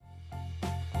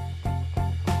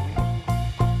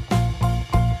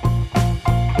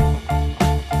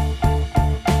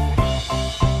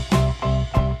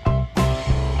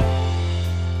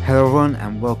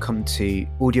welcome to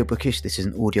Audiobookish. This is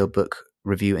an audiobook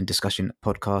review and discussion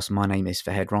podcast. My name is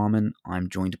Fahed Rahman. I'm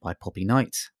joined by Poppy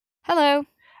Knight. Hello.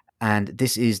 And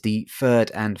this is the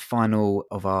third and final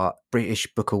of our British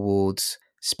Book Awards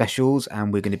specials,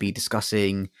 and we're going to be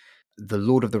discussing The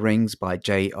Lord of the Rings by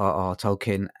J.R.R.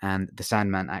 Tolkien and The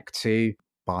Sandman Act 2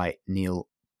 by Neil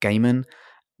Gaiman.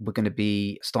 We're going to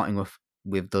be starting off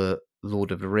with The Lord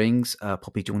of the Rings.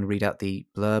 Poppy, do you want to read out the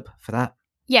blurb for that?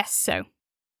 Yes, so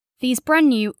these brand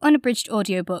new, unabridged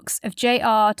audiobooks of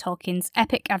J.R.R. Tolkien's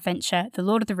epic adventure, The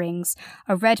Lord of the Rings,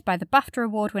 are read by the BAFTA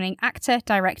award-winning actor,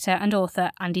 director, and author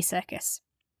Andy Serkis.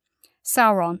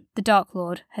 Sauron, the Dark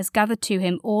Lord, has gathered to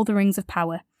him all the rings of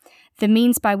power, the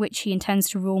means by which he intends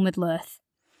to rule Middle-earth.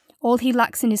 All he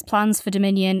lacks in his plans for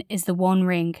dominion is the One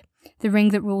Ring, the ring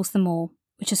that rules them all,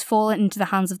 which has fallen into the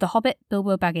hands of the hobbit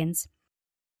Bilbo Baggins.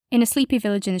 In a sleepy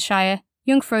village in the Shire,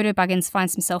 young Frodo Baggins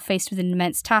finds himself faced with an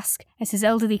immense task as his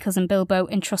elderly cousin Bilbo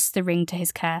entrusts the ring to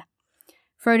his care.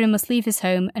 Frodo must leave his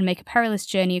home and make a perilous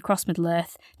journey across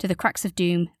Middle-earth to the Cracks of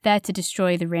Doom, there to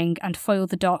destroy the ring and foil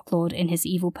the Dark Lord in his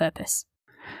evil purpose.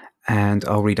 And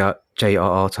I'll read out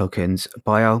J.R.R. Tolkien's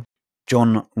bio.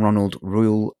 John Ronald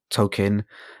Reuel Tolkien,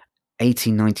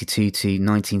 1892 to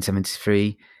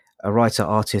 1973, a writer,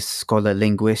 artist, scholar,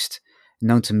 linguist.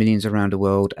 Known to millions around the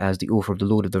world as the author of The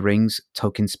Lord of the Rings,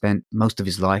 Tolkien spent most of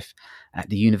his life at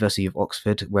the University of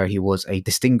Oxford, where he was a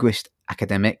distinguished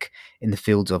academic in the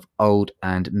fields of Old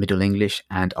and Middle English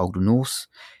and Old Norse.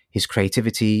 His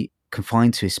creativity,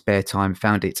 confined to his spare time,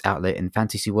 found its outlet in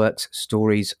fantasy works,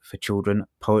 stories for children,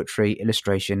 poetry,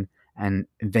 illustration, and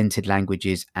invented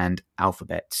languages and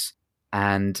alphabets.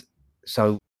 And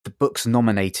so the books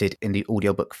nominated in the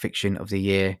audiobook fiction of the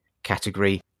year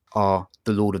category are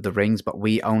The Lord of the Rings, but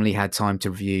we only had time to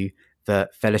review the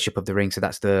Fellowship of the Ring, so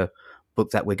that's the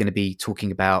book that we're going to be talking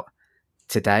about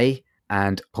today.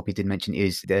 And Poppy did mention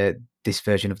this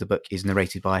version of the book is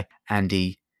narrated by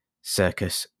Andy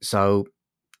Serkis. So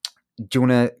do you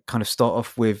want to kind of start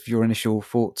off with your initial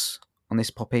thoughts on this,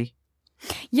 Poppy?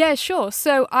 Yeah, sure.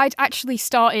 So I'd actually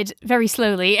started very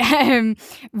slowly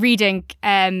reading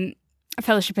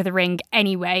Fellowship of the Ring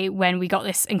anyway when we got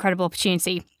this incredible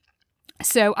opportunity.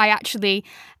 So I actually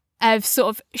have sort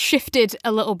of shifted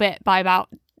a little bit by about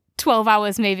 12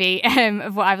 hours maybe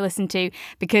of what I've listened to,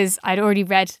 because I'd already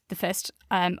read the first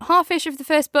half-ish of the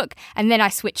first book, and then I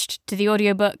switched to the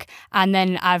audiobook, and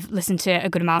then I've listened to a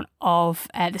good amount of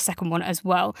the second one as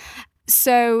well.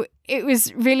 So it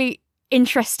was really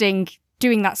interesting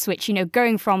doing that switch,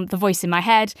 going from the voice in my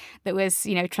head that was,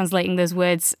 translating those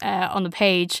words on the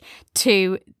page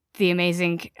to the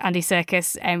amazing Andy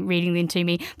Serkis reading them to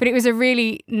me. But it was a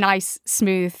really nice,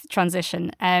 smooth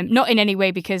transition. Not in any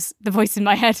way because the voice in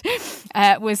my head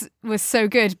was so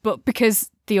good, but because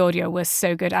the audio was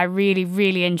so good. I really,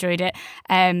 really enjoyed it.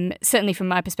 Certainly from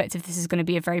my perspective, this is going to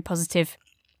be a very positive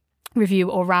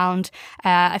review all round.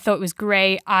 I thought it was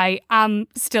great. I am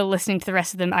still listening to the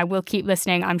rest of them. I will keep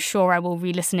listening. I'm sure I will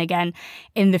re-listen again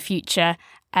in the future.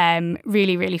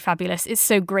 Really, really fabulous. It's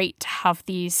so great to have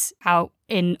these out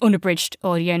in unabridged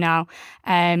audio now.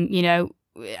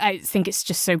 I think it's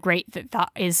just so great that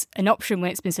is an option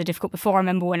when it's been so difficult before. I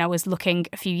remember when I was looking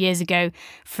a few years ago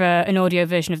for an audio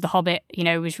version of The Hobbit,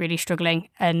 was really struggling.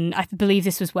 And I believe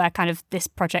this was where kind of this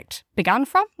project began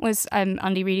from, was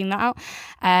Andy reading that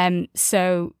out.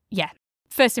 So, yeah.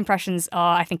 First impressions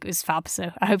are, I think it was fab.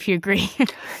 So I hope you agree.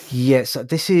 Yes,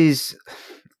 this is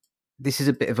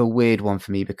a bit of a weird one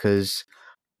for me, because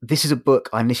this is a book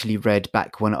I initially read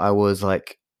back when I was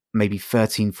like maybe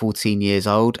 13, 14 years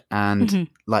old. And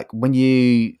like when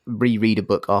you reread a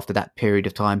book after that period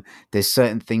of time, there's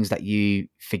certain things that you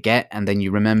forget and then you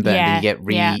remember and then you get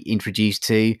reintroduced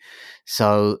to.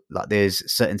 So like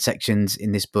there's certain sections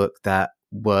in this book that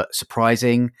were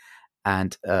surprising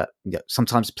and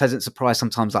sometimes pleasant surprise,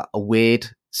 sometimes like a weird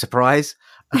surprise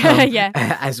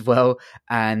as well.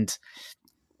 And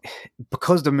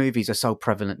because the movies are so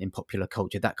prevalent in popular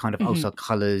culture, that kind of also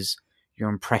colours your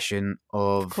impression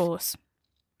of course,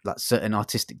 like certain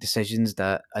artistic decisions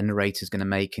that a narrator is going to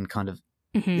make, and kind of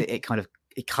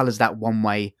it colours that one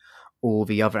way or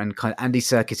the other. And kind of Andy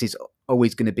Serkis is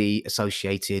always going to be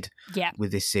associated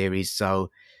with this series,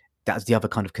 so that's the other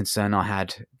kind of concern I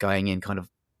had going in, kind of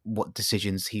what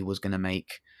decisions he was going to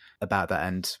make about that.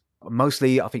 And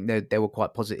mostly, I think they were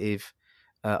quite positive.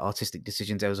 Artistic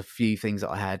decisions. There was a few things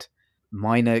that I had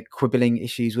minor quibbling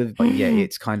issues with, but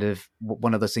it's kind of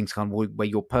one of those things kind of where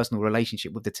your personal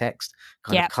relationship with the text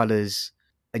kind of colours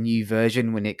a new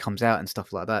version when it comes out and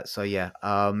stuff like that. So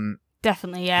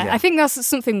definitely. I think that's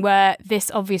something where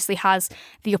this obviously has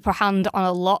the upper hand on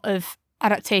a lot of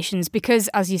adaptations, because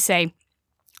as you say,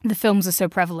 the films are so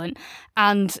prevalent.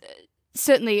 And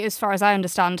certainly, as far as I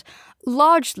understand,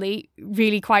 largely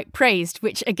really quite praised,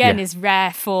 which again is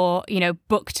rare for,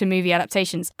 book to movie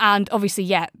adaptations. And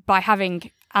obviously, by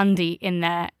having Andy in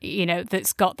there,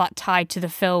 that's got that tied to the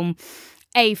film,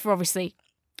 for obviously,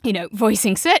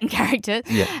 voicing certain characters,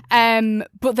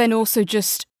 but then also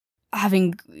just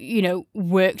having,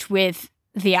 worked with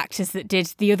the actors that did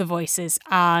the other voices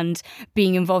and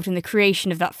being involved in the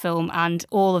creation of that film and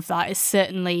all of that is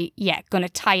certainly, going to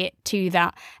tie it to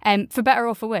that, for better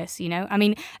or for worse, I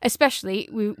mean, especially,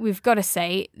 we've got to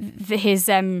say, his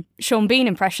Sean Bean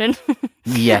impression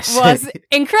was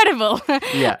incredible.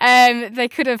 They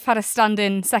could have had a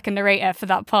stand-in second narrator for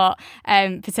that part,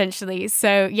 potentially. So,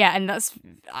 and that's,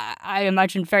 I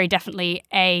imagine, very definitely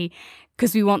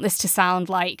because we want this to sound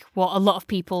like what a lot of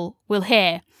people will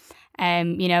hear.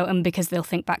 And because they'll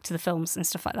think back to the films and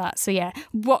stuff like that. So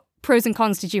what pros and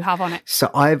cons did you have on it? So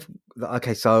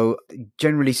so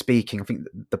generally speaking, I think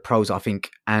the pros, I think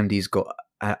Andy's got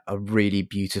a really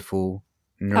beautiful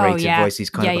narrative voice. He's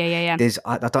kind of there's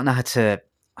I don't know how to,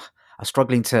 I'm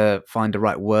struggling to find the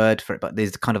right word for it, but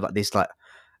there's kind of like this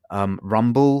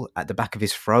rumble at the back of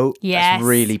his throat. That's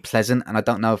really pleasant, and I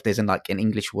don't know if there's an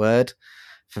English word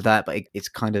for that, but it's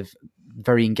kind of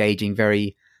very engaging,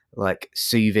 very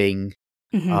soothing.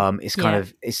 It's kind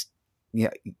of, it's,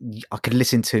 I could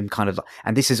listen to him kind of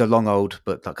and this is a long old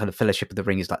book, kind of Fellowship of the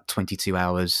Ring is 22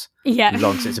 hours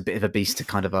long, so it's a bit of a beast to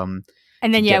kind of and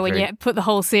then when you put the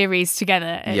whole series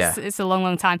together, it's a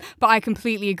long time. But I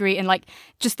completely agree, and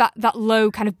just that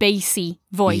low kind of bassy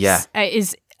voice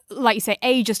is, like you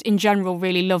say, just in general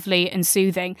really lovely and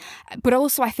soothing, but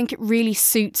also I think it really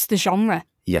suits the genre.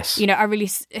 Yes. I really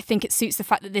think it suits the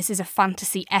fact that this is a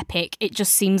fantasy epic. It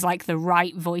just seems like the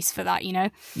right voice for that,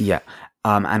 Yeah.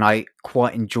 And I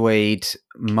quite enjoyed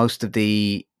most of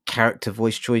the character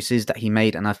voice choices that he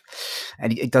made. And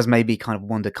it does maybe kind of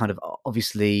wonder, kind of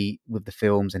obviously with the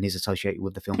films and his associated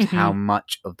with the films, how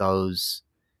much of those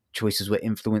choices were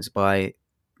influenced by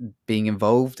being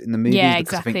involved in the movies,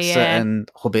 because I think certain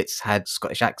hobbits had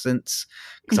Scottish accents,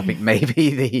 because I think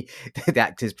maybe the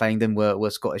actors playing them were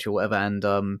Scottish or whatever,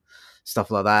 and stuff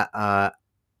like that.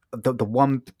 The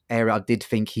one area I did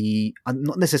think he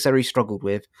not necessarily struggled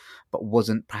with, but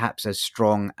wasn't perhaps as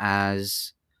strong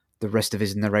as the rest of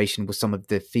his narration, was some of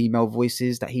the female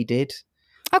voices that he did.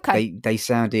 Okay, they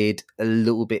sounded a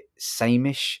little bit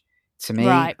sameish to me,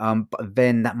 right. But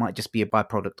then that might just be a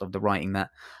byproduct of the writing,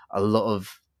 that a lot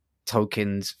of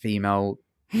Tolkien's female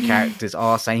characters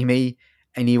are samey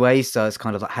anyway, so it's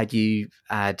kind of how do you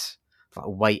add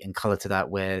weight and colour to that,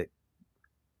 where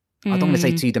I don't want to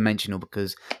say two-dimensional,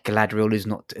 because Galadriel is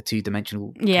not a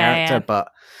two-dimensional character,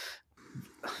 but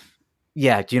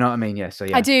do you know what I mean? So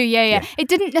I do, It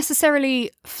didn't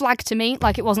necessarily flag to me,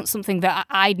 it wasn't something that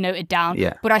I'd noted down,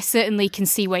 but I certainly can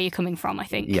see where you're coming from, I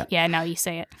think. Now you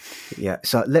say it.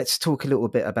 So let's talk a little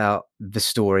bit about the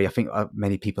story. I think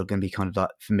many people are going to be kind of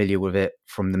familiar with it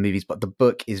from the movies, but the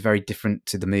book is very different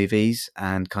to the movies,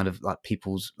 and kind of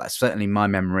people's, certainly my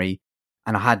memory,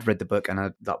 and I had read the book,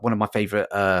 and one of my favourite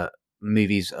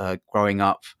movies growing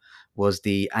up was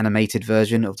the animated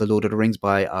version of The Lord of the Rings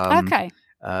by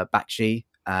Bakshi,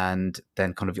 and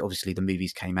then kind of obviously the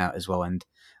movies came out as well, and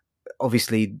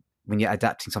obviously when you're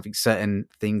adapting something, certain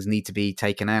things need to be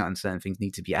taken out and certain things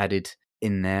need to be added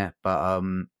in there, but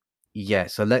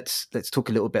so let's talk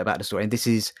a little bit about the story. And this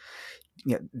is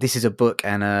a book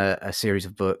and a series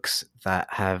of books that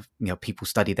have people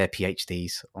study their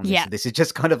PhDs on this. So this is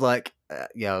just kind of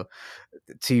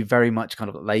two very much kind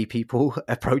of lay people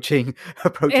approaching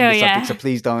the subject. So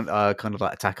please don't kind of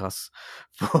attack us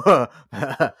for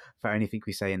anything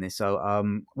we say in this. So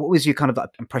what was your kind of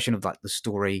impression of the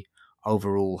story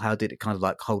overall? How did it kind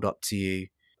of hold up to you?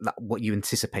 What you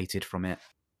anticipated from it?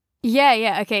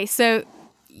 Okay, so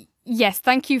yes,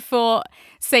 thank you for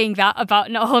saying that about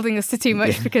not holding us to too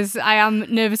much, because I am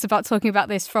nervous about talking about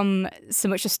this from so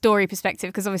much a story perspective,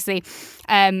 because obviously,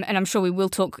 and I'm sure we will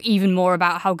talk even more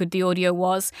about how good the audio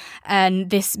was, and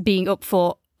this being up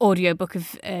for Audiobook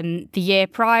of the Year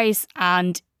prize,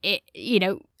 and it,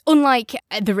 unlike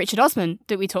the Richard Osman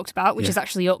that we talked about, which is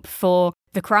actually up for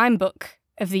the Crime Book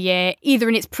of the Year, either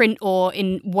in its print or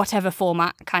in whatever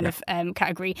format kind of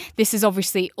category. This is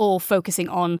obviously all focusing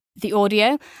on the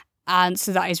audio, and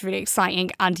so that is really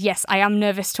exciting. And yes, I am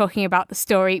nervous talking about the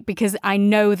story, because I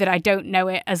know that I don't know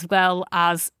it as well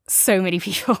as so many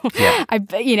people.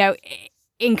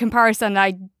 In comparison,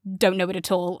 I don't know it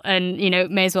at all, and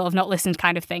may as well have not listened,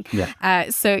 kind of thing.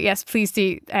 So yes, please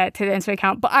do take that into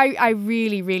account. But I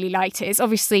really, really liked it. It's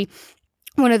obviously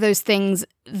one of those things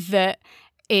that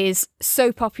is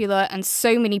so popular and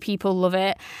so many people love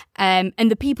it. And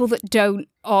the people that don't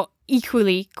are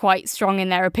equally quite strong in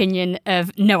their opinion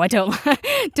of, no, I don't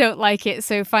don't like it.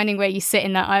 So finding where you sit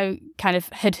in that, I kind of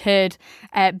had heard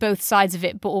both sides of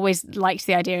it, but always liked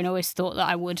the idea and always thought that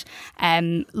I would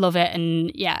love it,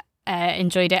 and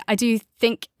enjoyed it. I do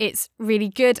think it's really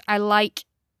good. I like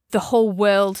the whole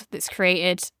world that's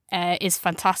created is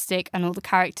fantastic, and all the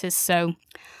characters so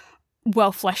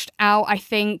well fleshed out. I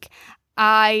think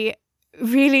I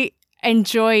really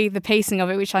enjoy the pacing of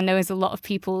it, which I know is a lot of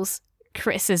people's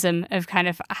criticism of kind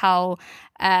of how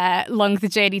long the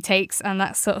journey takes and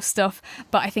that sort of stuff.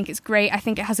 But I think it's great. I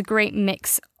think it has a great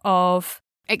mix of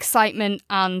excitement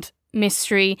and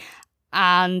mystery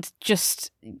and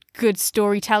just good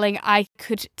storytelling. I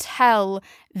could tell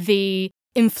the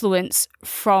influence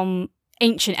from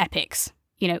ancient epics.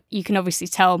 You know, you can obviously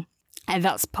tell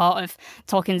that's part of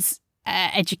Tolkien's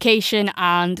education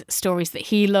and stories that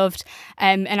he loved.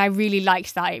 And I really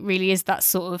liked that. It really is that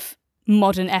sort of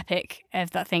modern epic of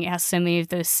that thing. It has so many of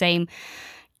those same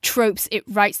tropes. It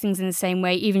writes things in the same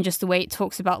way, even just the way it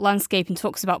talks about landscape and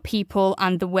talks about people,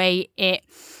 and the way it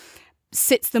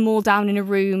sits them all down in a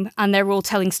room and they're all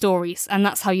telling stories. And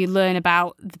that's how you learn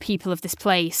about the people of this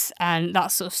place and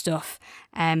that sort of stuff.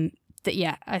 I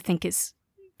think it's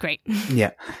great.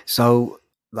 Yeah. So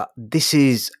this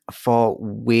is a far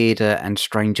weirder and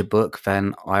stranger book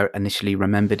than I initially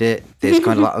remembered it. There's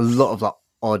kind of like a lot of like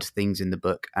odd things in the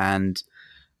book, and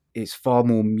it's far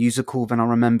more musical than I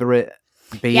remember it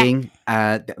being.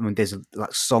 I mean, there's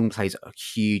like song plays a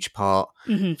huge part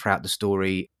throughout the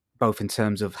story, both in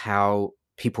terms of how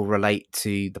people relate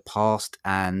to the past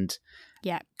and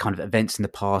kind of events in the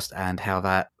past, and how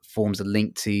that forms a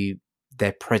link to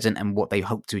their present and what they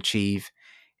hope to achieve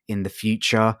in the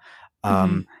future.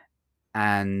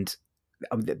 And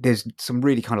there's some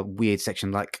really kind of weird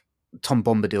section, like Tom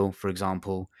Bombadil, for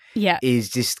example,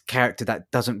 is this character that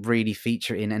doesn't really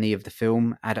feature in any of the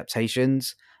film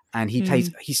adaptations, and he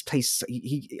plays huge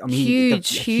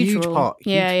part,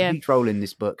 huge role in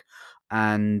this book.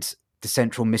 And the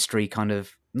central mystery, kind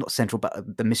of not central,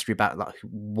 but the mystery about like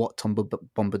what Tom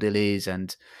Bombadil is,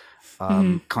 and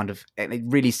kind of it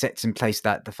really sets in place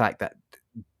that the fact that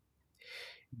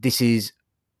this is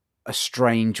a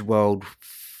strange world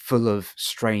full of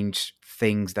strange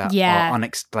things that are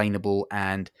unexplainable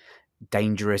and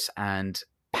dangerous and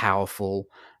powerful.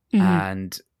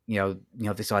 And you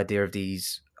know this idea of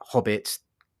these hobbits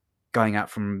going out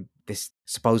from this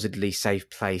supposedly safe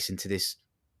place into this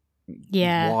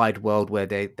wide world where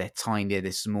they're tiny,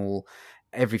 they're small,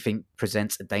 everything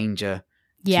presents a danger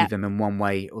to them in one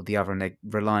way or the other, and they're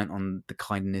reliant on the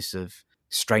kindness of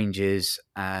strangers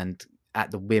and at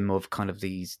the whim of kind of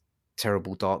these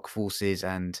terrible dark forces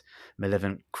and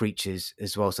malevolent creatures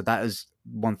as well. So that is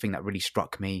one thing that really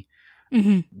struck me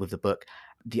with the book.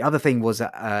 The other thing was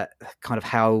kind of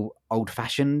how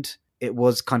old-fashioned it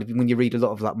was. Kind of when you read a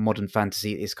lot of like modern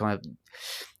fantasy, it's kind of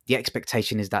the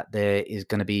expectation is that there is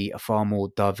going to be a far more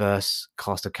diverse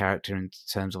cast of character in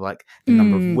terms of like the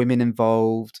number of women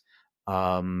involved,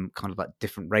 kind of like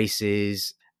different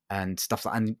races and stuff.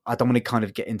 And I don't want to kind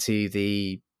of get into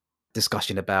the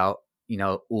discussion about, you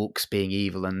know, orcs being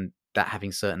evil and that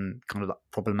having certain kind of like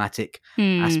problematic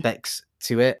aspects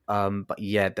to it. But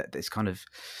yeah, that's kind of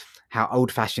how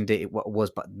old-fashioned it was.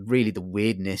 But really, the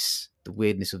weirdness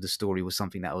of the story was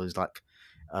something that was like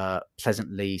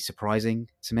pleasantly surprising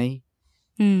to me.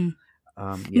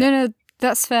 No,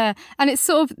 that's fair. And it's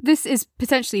sort of, this is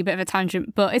potentially a bit of a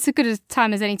tangent, but it's a good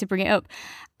time as any to bring it up.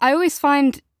 I always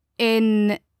find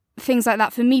in things like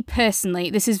that, for me personally,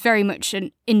 this is very much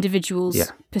an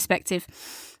individual's perspective,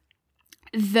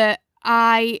 that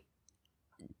I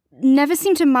never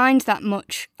seem to mind that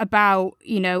much about,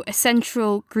 you know, a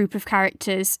central group of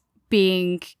characters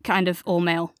being kind of all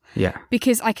male. Yeah.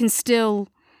 Because I can still,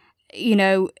 you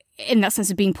know, in that sense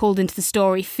of being pulled into the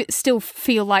story, still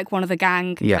feel like one of the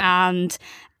gang. Yeah. And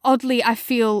oddly, I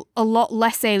feel a lot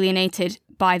less alienated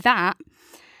by that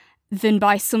than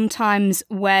by sometimes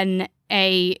when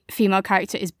a female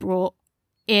character is brought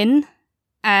in,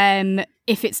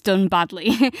 if it's done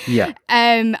badly. Yeah.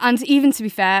 And even to be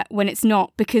fair, when it's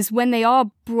not, because when they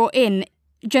are brought in,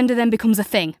 gender then becomes a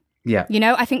thing. Yeah. You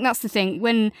know, I think that's the thing.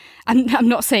 When I'm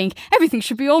not saying everything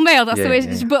should be all male, that's the way it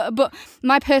is, but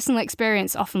my personal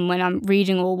experience often when I'm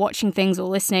reading or watching things or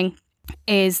listening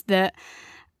is that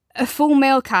a full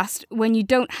male cast, when you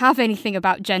don't have anything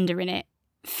about gender in it,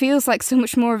 feels like so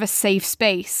much more of a safe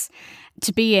space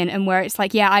to be in, and where it's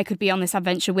like, yeah, I could be on this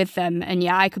adventure with them, and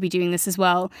yeah, I could be doing this as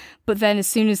well. But then as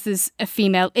soon as there's a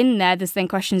female in there, there's then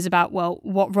questions about, well,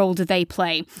 what role do they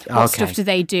play? What stuff do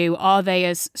they do? Are they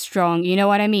as strong? You know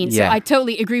what I mean? Yeah. So I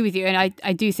totally agree with you, and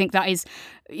I do think that is,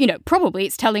 you know, probably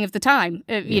it's telling of the time.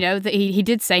 You know, that he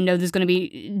did say, no, there's going to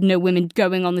be no women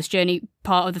going on this journey,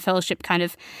 part of the Fellowship kind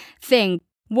of thing.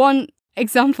 One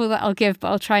example that I'll give, but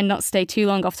I'll try and not stay too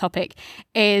long off topic,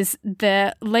 is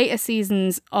the later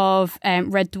seasons of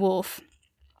Red Dwarf.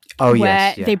 Oh,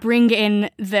 where yes. they bring in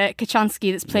the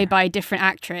Kachansky that's played by a different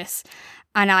actress,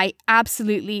 and I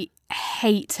absolutely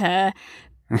hate her.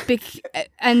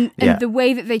 And the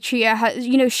way that they treat her,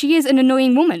 you know, she is an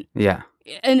annoying woman. Yeah.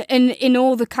 And in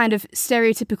all the kind of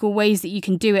stereotypical ways that you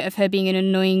can do it, of her being an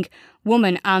annoying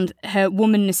woman, and her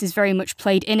womanness is very much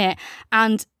played in it.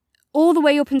 And all the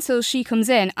way up until she comes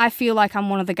in, I feel like I'm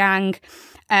one of the gang.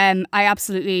 I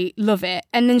absolutely love it.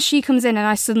 And then she comes in and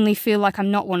I suddenly feel like I'm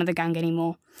not one of the gang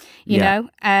anymore, you know?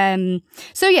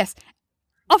 So yes,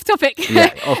 off topic.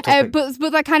 Yeah, off topic.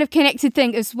 But that kind of connected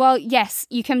thing as well, yes,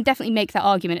 you can definitely make that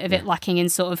argument of it lacking in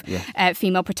sort of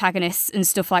female protagonists and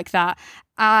stuff like that.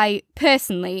 I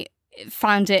personally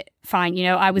found it fine. You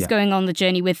know, I was going on the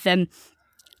journey with them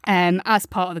as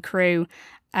part of the crew.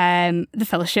 The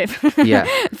Fellowship,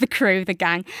 the crew, the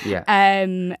gang,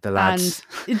 the lads,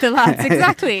 and the lads,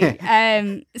 exactly.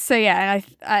 So yeah,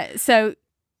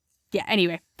 and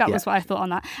anyway, that was what I thought on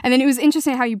that. And then it was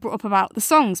interesting how you brought up about the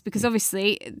songs, because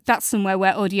obviously that's somewhere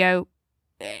where audio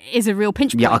is a real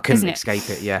pinch point. Yeah, I couldn't isn't it? escape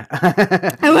it. Yeah,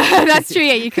 that's true.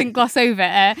 Yeah, you couldn't gloss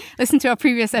over. Listen to our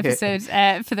previous episode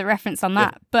for the reference on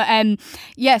that. But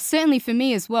certainly for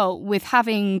me as well, with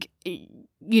having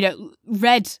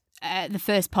read the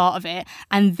first part of it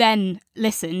and then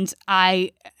listened,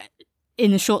 I,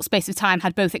 in a short space of time,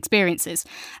 had both experiences,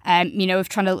 of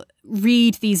trying to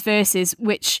read these verses,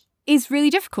 which is really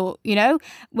difficult,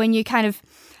 when you kind of,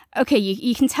 okay,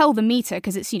 you can tell the meter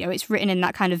because it's, it's written in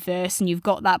that kind of verse and you've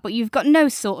got that, but you've got no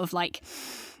sort of like,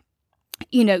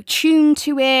 tune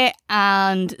to it,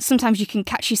 and sometimes you can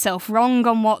catch yourself wrong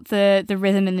on what the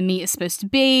rhythm and the meter is supposed to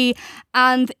be,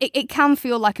 and it can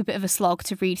feel like a bit of a slog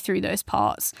to read through those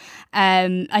parts.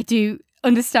 I do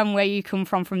understand where you come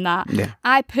from that. Yeah.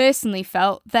 I personally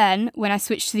felt then, when I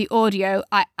switched to the audio,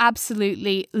 I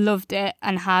absolutely loved it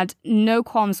and had no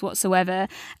qualms whatsoever.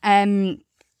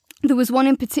 There was one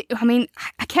in particular, I mean,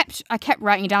 I kept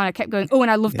writing it down, I kept going, oh, and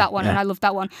I love that one, and I love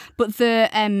that one. But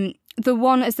the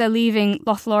one as they're leaving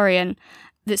Lothlorien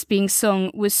that's being sung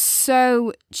was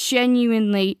so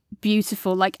genuinely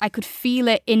beautiful. Like, I could feel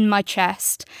it in my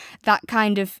chest, that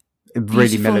kind of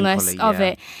really beautifulness of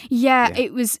it. Yeah,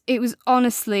 it was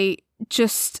honestly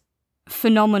just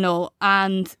phenomenal.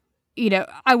 And,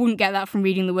 I wouldn't get that from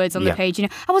reading the words on the page.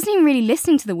 I wasn't even really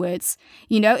listening to the words.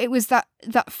 It was that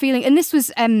feeling. And this was,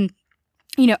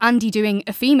 Andy doing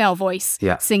a female voice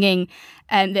singing,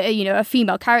 a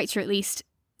female character at least,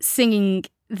 singing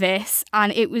this,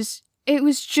 and it was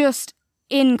just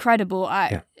incredible.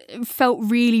 I felt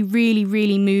really, really,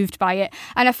 really moved by it,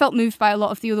 and I felt moved by a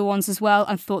lot of the other ones as well,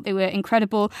 and thought they were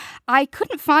incredible. I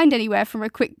couldn't find anywhere from a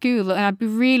quick Google, and I'd be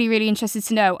really, really interested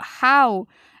to know how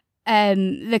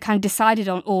they kind of decided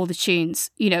on all the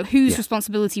tunes. Whose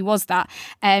responsibility was that?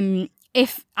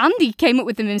 If Andy came up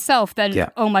with them himself, then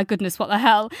oh my goodness, what the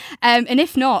hell? And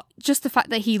if not, just the fact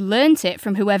that he learnt it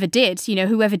from whoever did,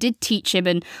 whoever did teach him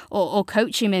and or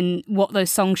coach him in what those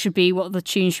songs should be, what the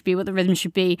tunes should be, what the rhythm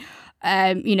should be.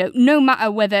 No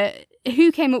matter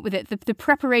who came up with it, the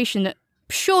preparation that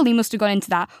surely must have gone into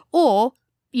that, or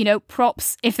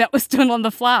props if that was done on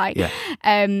the fly,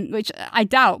 which I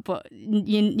doubt, but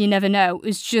you never know. It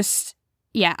was just,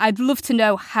 I'd love to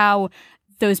know how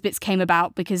those bits came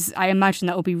about, because I imagine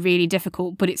that will be really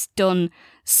difficult, but it's done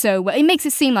so well. It makes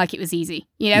it seem like it was easy,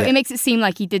 It makes it seem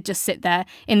like he did just sit there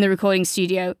in the recording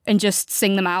studio and just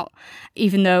sing them out,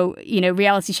 even though,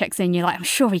 reality checks in, you're like, I'm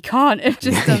sure he can't have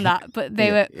just done that, but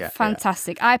they were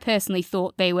fantastic. I personally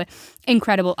thought they were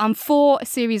incredible. And for a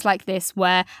series like this,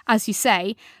 where, as you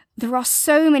say, there are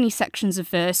so many sections of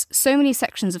verse, so many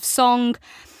sections of song,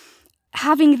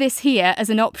 having this here as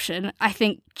an option, I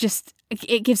think just,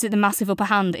 it gives it the massive upper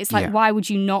hand. It's like, why would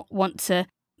you not want to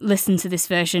listen to this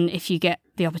version if you get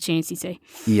the opportunity to?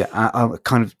 Yeah, I'm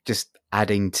kind of just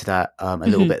adding to that a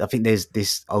little bit. I think there's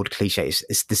this old cliche,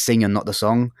 it's the singer, not the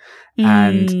song.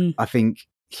 And I think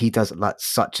he does like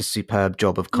such a superb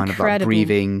job of kind of like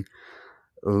breathing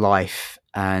life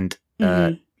and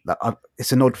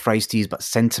it's an odd phrase to use, but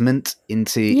sentiment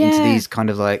into these kind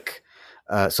of like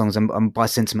songs. And by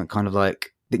sentiment, kind of like,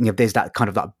 there's that kind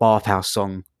of that bathhouse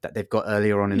song that they've got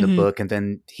earlier on in the book, and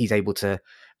then he's able to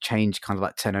change kind of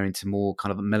like tenor into more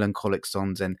kind of melancholic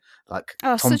songs, and like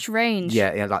such range.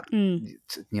 Yeah, like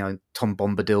Tom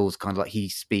Bombadil's kind of like, he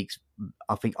speaks,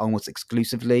 I think, almost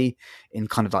exclusively in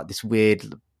kind of like this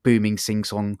weird booming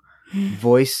sing-song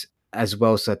voice as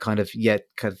well. So kind of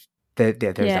there's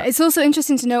that. It's also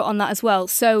interesting to note on that as well.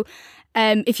 So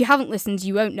if you haven't listened,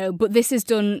 you won't know, but this is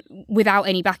done without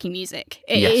any backing music.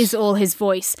 It is all his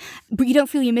voice, but you don't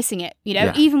feel you're missing it.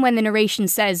 Even when the narration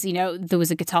says, there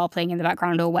was a guitar playing in the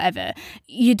background or whatever,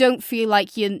 you don't feel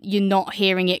like you're not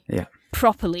hearing it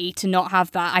properly to not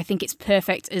have that. I think it's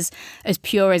perfect as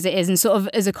pure as it is, and sort of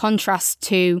as a contrast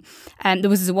to there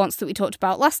was a once that we talked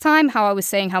about last time, how I was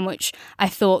saying how much I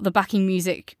thought the backing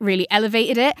music really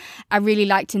elevated it. I really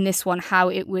liked in this one how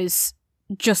it was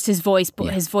just his voice,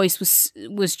 but his voice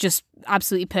was just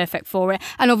absolutely perfect for it.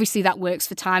 And obviously that works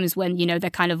for times when they're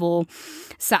kind of all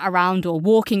sat around or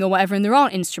walking or whatever, and there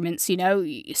aren't instruments,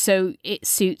 so it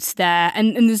suits there.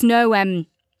 And there's no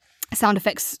sound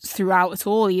effects throughout at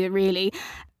all either, really.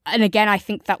 And again, I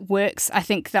think that works. I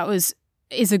think that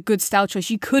is a good style choice.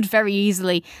 You could very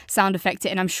easily sound effect it,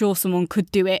 and I'm sure someone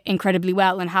could do it incredibly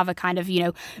well and have a kind of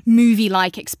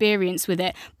movie-like experience with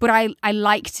it, but I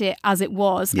liked it as it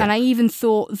was. And I even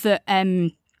thought that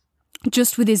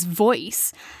just with his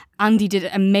voice, Andy did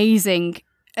amazing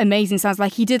sounds.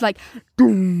 Like he did like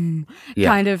boom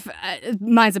kind of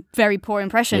mine's a very poor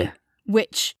impression,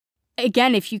 which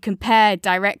again, if you compare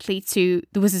directly to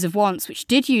The Wizards of Once, which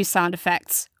did use sound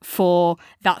effects for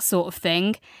that sort of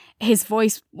thing, his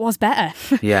voice was better.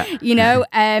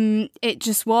 It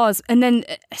just was. And then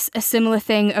a similar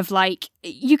thing of like,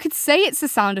 you could say it's a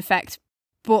sound effect,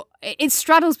 but it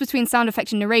straddles between sound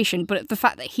effect and narration, but the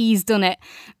fact that he's done it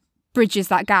bridges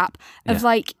that gap of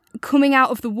like coming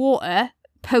out of the water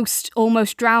post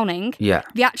almost drowning,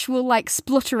 the actual like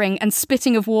spluttering and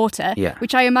spitting of water,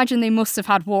 which I imagine they must have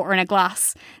had water in a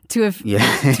glass to have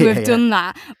done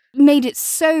that, made it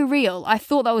so real. I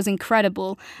thought that was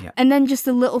incredible. And then just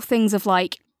the little things of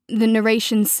like, the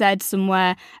narration said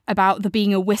somewhere about there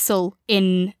being a whistle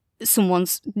in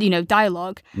someone's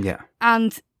dialogue,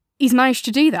 and he's managed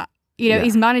to do that.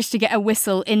 He's managed to get a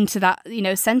whistle into that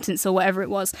sentence or whatever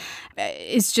it was.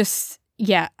 It's just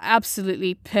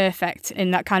absolutely perfect in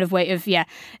that kind of way of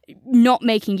not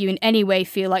making you in any way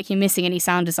feel like you're missing any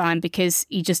sound design, because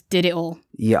he just did it all.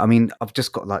 I mean, I've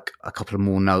just got like a couple of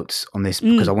more notes on this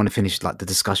because I want to finish like the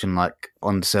discussion like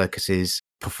on Serkis's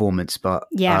performance, but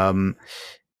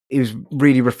it was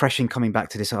really refreshing coming back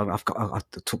to this. I've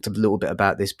talked a little bit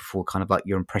about this before, kind of like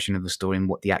your impression of the story and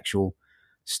what the actual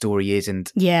story is.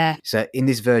 And so in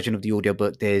this version of the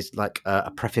audiobook, there's like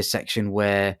a preface section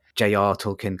where J.R.R.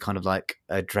 Tolkien kind of like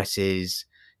addresses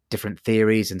different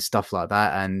theories and stuff like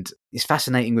that. And it's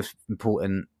fascinating with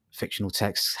important fictional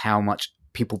texts how much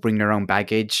people bring their own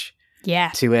baggage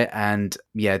to it. And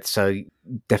so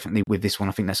definitely with this one,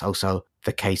 I think that's also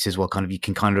the case as well. Kind of, you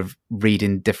can kind of read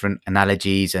in different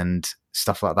analogies and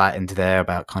stuff like that into there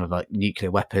about kind of like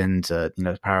nuclear weapons,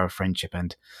 the power of friendship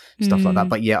and stuff like that.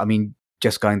 But I mean,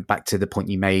 just going back to the point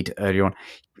you made earlier on,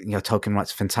 Tolkien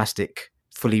writes fantastic,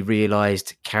 fully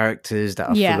realized characters that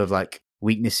are full of like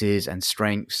weaknesses and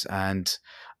strengths. And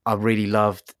I really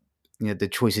loved, the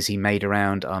choices he made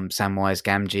around Samwise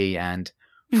Gamgee and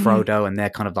Frodo, and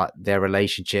their kind of like their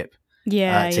relationship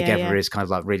together is kind of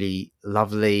like really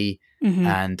lovely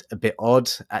and a bit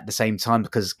odd at the same time,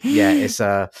 because it's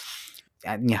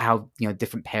how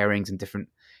different pairings and different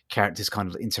characters kind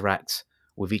of interact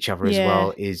with each other as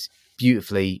well is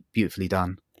beautifully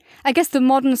done. I guess the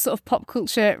modern sort of pop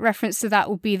culture reference to that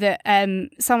would be that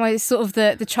Samwise is sort of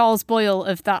the Charles Boyle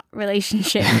of that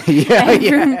relationship.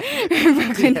 From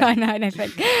Brooklyn Nine-Nine, I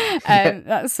think.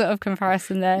 That sort of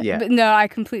comparison there. But no, I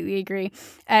completely agree.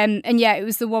 And it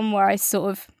was the one where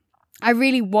I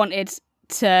really wanted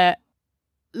to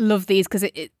love these because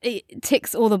it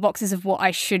ticks all the boxes of what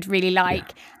I should really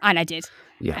like, and I did.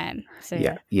 So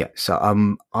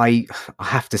I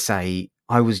have to say,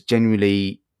 I was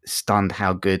genuinely stunned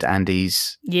how good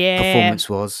Andy's performance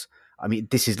was. I mean,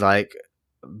 this is like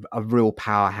a real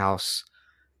powerhouse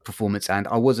performance, and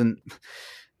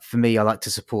for me, I like to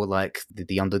support like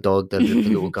the underdog, the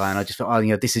little guy, and I just thought,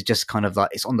 this is just kind of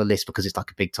like, it's on the list because it's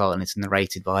like a big title and it's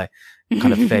narrated by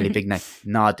kind of a fairly big name.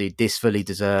 Nah, dude, this fully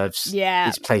deserves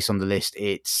its place on the list.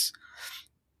 It's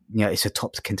it's a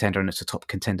top contender, and it's a top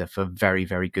contender for very,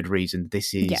 very good reason.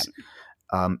 This is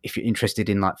if you're interested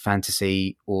in like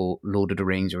fantasy or Lord of the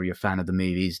Rings, or you're a fan of the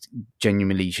movies,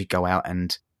 genuinely you should go out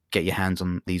and get your hands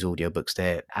on these audiobooks.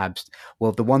 They're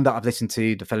the one that I've listened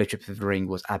to, The Fellowship of the Ring,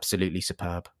 was absolutely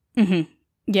superb.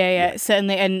 Yeah,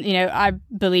 certainly. And, I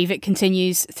believe it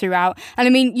continues throughout. And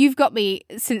I mean, you've got me,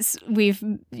 since we've,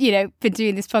 been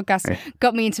doing this podcast,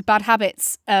 got me into bad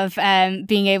habits of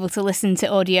being able to listen to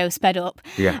audio sped up.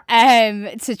 Yeah.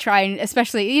 To try and,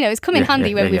 especially, it's come in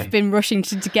handy when we've been rushing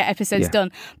to get episodes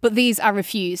done. But these I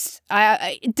refused.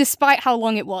 I, despite how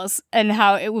long it was and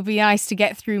how it would be nice to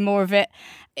get through more of it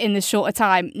in the shorter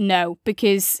time, no,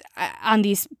 because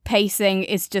Andy's pacing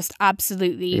is just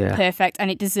absolutely perfect, and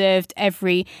it deserved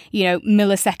every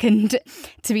millisecond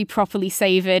to be properly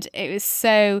savoured. It was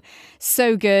so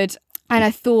good. And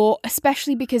I thought,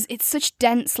 especially because it's such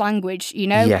dense language,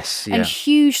 and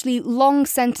hugely long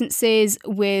sentences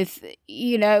with,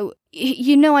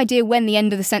 no idea when the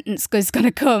end of the sentence is going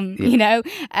to come,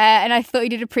 and I thought he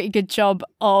did a pretty good job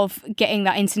of getting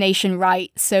that intonation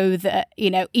right, so that,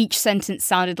 each sentence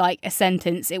sounded like a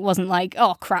sentence. It wasn't like,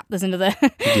 oh crap, there's another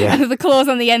another clause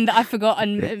on the end that I forgot,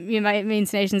 and my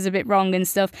intonation's a bit wrong and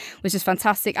stuff, which is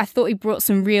fantastic. I thought he brought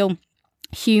some real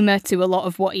humour to a lot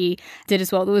of what he did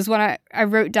as well. There was one I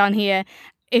wrote down here.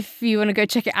 If you want to go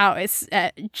check it out, it's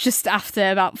just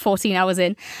after about 14 hours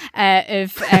in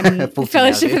of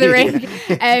Fellowship of the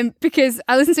Ring, because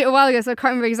I listened to it a while ago, so I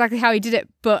can't remember exactly how he did it,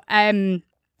 but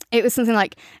it was something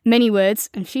like many words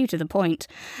and few to the point,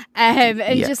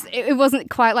 just it wasn't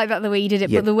quite like that the way he did it,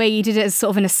 but the way he did it as sort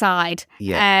of an aside.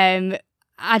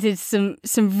 Added some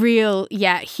real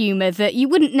humour that you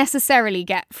wouldn't necessarily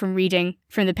get from reading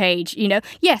from the page.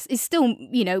 Yes, it's still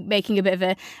making a bit of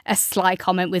a sly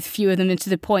comment with few of them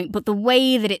into the point, but the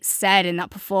way that it's said in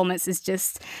that performance is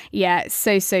just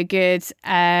so good.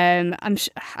 I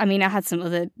had some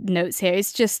other notes here.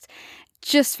 It's just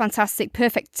fantastic,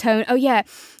 perfect tone. Oh yeah,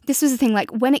 this was the thing,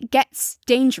 like when it gets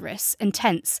dangerous and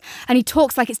tense, and he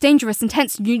talks like it's dangerous and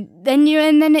tense, and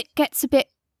then it gets a bit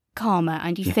calmer,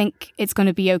 and you think it's going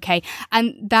to be okay.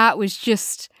 And that was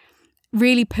just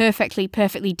really perfectly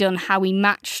done, how he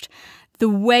matched the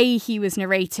way he was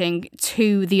narrating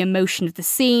to the emotion of the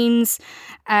scenes.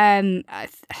 There's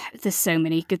so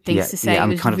many good things to say. It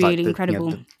was kind of really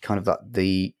incredible.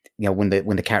 When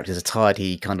the characters are tired,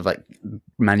 he kind of like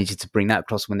manages to bring that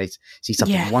across when they see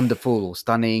something wonderful or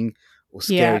stunning or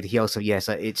scary. He also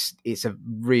so it's a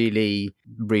really,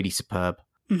 really superb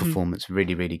performance,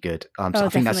 really, really good. So I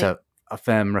think that's a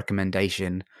firm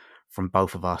recommendation from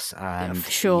both of us. And for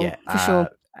sure.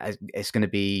 It's going to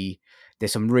be,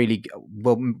 there's some really,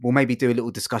 we'll maybe do a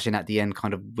little discussion at the end,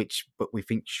 kind of which book we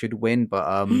think should win.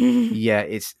 But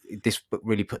this book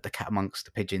really put the cat amongst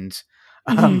the pigeons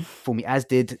for me, as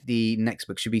did the next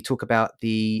book. Should we talk about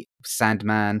the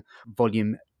Sandman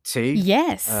Volume 2?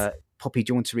 Yes. Poppy,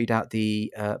 do you want to read out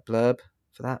the blurb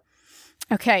for that?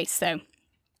 Okay, so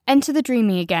enter the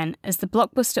dreaming again as the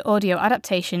blockbuster audio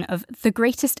adaptation of the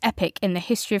greatest epic in the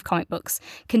history of comic books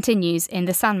continues in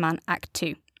The Sandman Act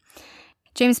 2.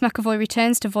 James McAvoy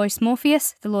returns to voice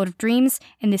Morpheus, the Lord of Dreams,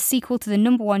 in this sequel to the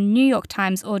 #1 New York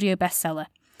Times audio bestseller.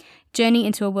 Journey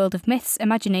into a world of myths,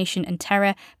 imagination and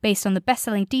terror based on the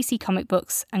best-selling DC comic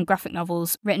books and graphic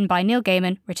novels written by Neil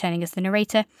Gaiman, returning as the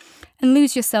narrator, and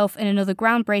lose yourself in another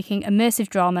groundbreaking, immersive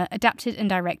drama adapted and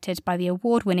directed by the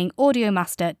award-winning audio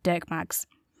master Dirk Maggs.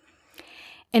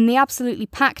 In the absolutely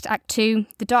packed Act 2,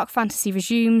 the dark fantasy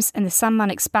resumes and the Sandman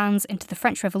expands into the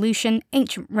French Revolution,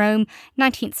 ancient Rome,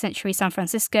 19th century San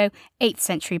Francisco, 8th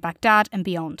century Baghdad and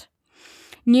beyond.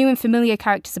 New and familiar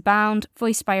characters abound,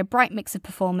 voiced by a bright mix of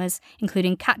performers,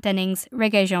 including Kat Dennings,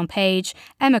 Regé-Jean Page,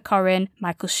 Emma Corrin,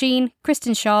 Michael Sheen,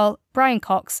 Kristen Schaal, Brian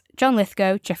Cox, John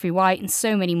Lithgow, Jeffrey White, and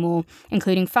so many more,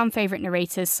 including fan-favourite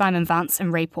narrators Simon Vance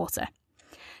and Ray Porter.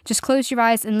 Just close your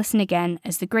eyes and listen again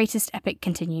as the greatest epic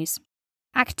continues.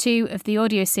 Act 2 of the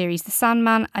audio series The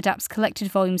Sandman adapts collected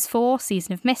volumes 4,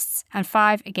 Season of Mists, and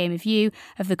 5, A Game of You,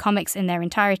 of the comics in their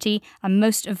entirety, and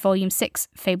most of volume 6,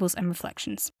 Fables and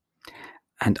Reflections.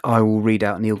 And I will read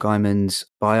out Neil Gaiman's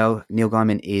bio. Neil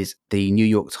Gaiman is the New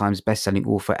York Times bestselling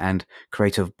author and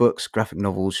creator of books, graphic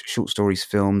novels, short stories,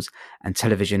 films, and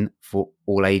television for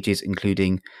all ages,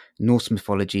 including Norse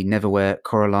mythology, Neverwhere,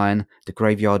 Coraline, The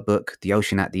Graveyard Book, The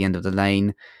Ocean at the End of the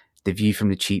Lane, The View from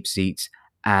the Cheap Seats,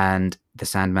 and the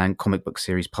Sandman comic book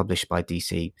series published by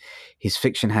DC. His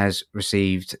fiction has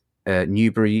received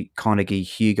Newbery, Carnegie,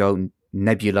 Hugo,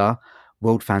 Nebula,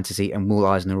 World Fantasy, and Will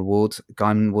Eisner Awards.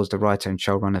 Gaiman was the writer and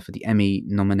showrunner for the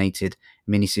Emmy-nominated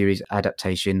miniseries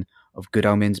adaptation of Good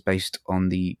Omens, based on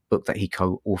the book that he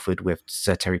co-authored with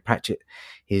Sir Terry Pratchett.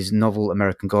 His novel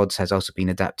American Gods has also been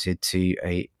adapted to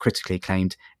a critically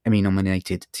acclaimed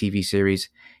Emmy-nominated TV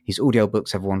series. His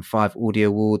audiobooks have won 5 audio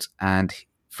awards and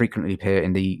frequently appear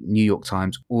in the New York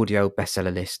Times audio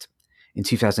bestseller list. In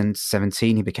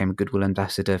 2017, he became a Goodwill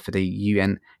Ambassador for the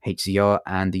UNHCR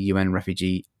and the UN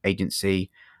Refugee Agency.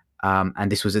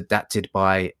 And this was adapted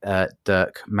by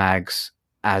Dirk Maggs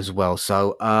as well.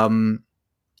 So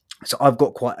I've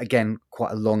got quite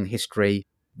a long history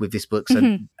with this book.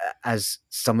 So as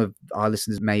some of our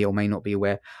listeners may or may not be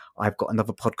aware, I've got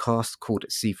another podcast called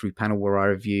See Through Panel where I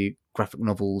review graphic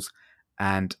novels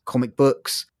and comic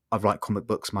books. I write comic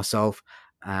books myself,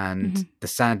 and the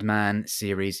Sandman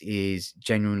series is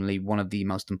genuinely one of the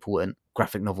most important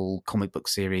graphic novel comic book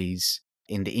series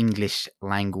in the English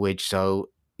language. So,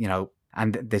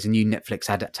 and there's a new Netflix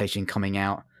adaptation coming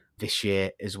out this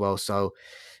year as well. So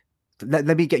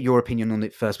let me get your opinion on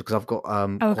it first, because I've got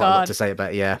quite a lot to say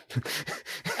about it. Yeah.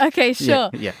 Okay, sure.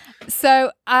 Yeah.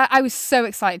 So I was so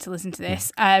excited to listen to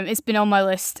this. It's been on my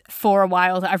list for a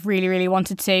while that I've really, really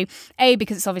wanted to.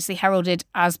 Because it's obviously heralded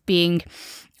as being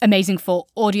amazing for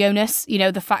audioness.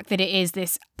 The fact that it is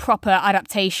this proper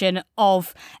adaptation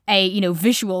of a,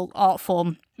 visual art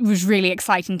form was really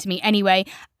exciting to me anyway.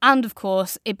 And of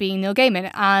course, it being Neil Gaiman.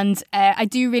 And I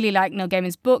do really like Neil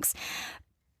Gaiman's books,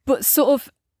 but sort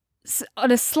of on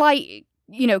a slight,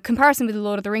 comparison with the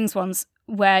Lord of the Rings ones,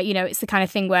 where, it's the kind of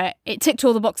thing where it ticked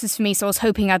all the boxes for me, so I was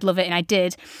hoping I'd love it, and I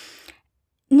did.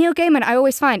 Neil Gaiman, I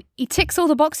always find, he ticks all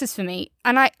the boxes for me,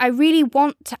 and I really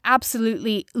want to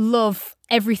absolutely love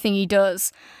everything he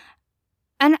does.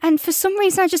 And for some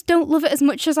reason, I just don't love it as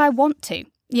much as I want to,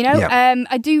 Yeah.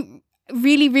 I do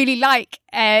really, really like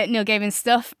Neil Gaiman's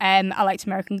stuff. I liked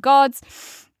American Gods.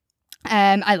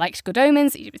 I liked Good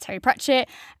Omens, Terry Pratchett,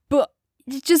 but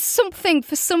just something,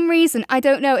 for some reason, I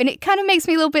don't know, and it kind of makes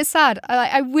me a little bit sad.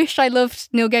 I wish I loved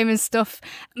Neil Gaiman's stuff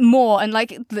more, and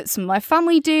like that some of my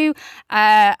family do,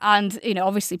 and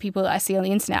obviously people that I see on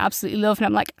the internet absolutely love, and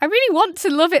I'm like, I really want to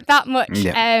love it that much.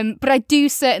 Yeah. But I do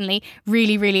certainly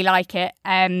really, really like it.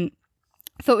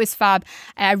 Thought it was fab.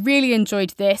 I really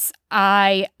enjoyed this.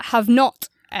 I have not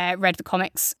read the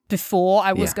comics before.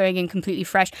 I was going in completely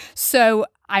fresh, so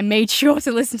I made sure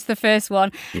to listen to the first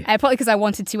one, partly because I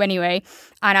wanted to anyway,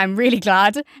 and I'm really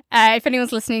glad. If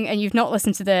anyone's listening and you've not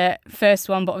listened to the first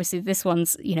one, but obviously this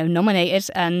one's, nominated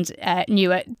and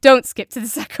newer, don't skip to the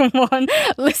second one.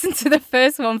 Listen to the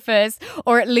first one first,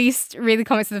 or at least read the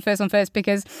comics of the first one first,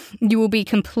 because you will be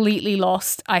completely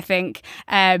lost, I think.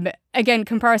 Again,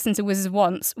 comparison to Wizards of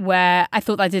Once, where I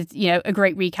thought I did, a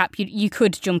great recap. You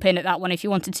could jump in at that one if you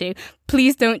wanted to.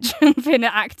 Please don't jump in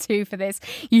at Act 2 for this.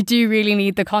 You do really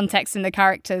need the context and the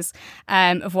characters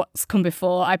of what's come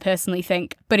before, I personally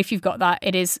think. But if you've got that,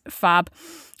 it is fab.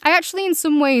 I actually, in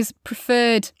some ways,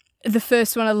 preferred the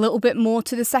first one a little bit more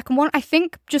to the second one. I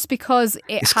think just because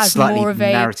it's has more of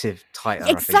a narrative tighter.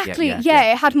 Exactly. I think.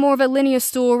 Yeah. It had more of a linear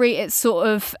story. It sort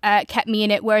of kept me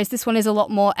in it, whereas this one is a lot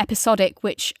more episodic,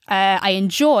 which I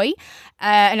enjoy.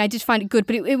 And I did find it good,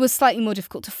 but it was slightly more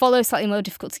difficult to follow, slightly more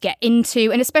difficult to get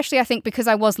into. And especially, I think, because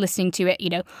I was listening to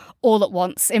it, all at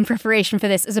once in preparation for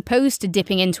this, as opposed to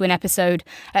dipping into an episode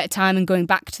at a time and going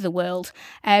back to the world.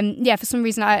 For some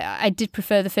reason, I did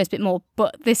prefer the first bit more.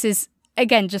 But this is,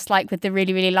 again, just like with the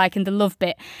really, really like and the love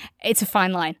bit, it's a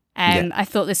fine line. I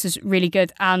thought this was really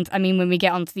good. And I mean, when we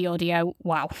get onto the audio,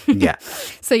 wow. Yeah.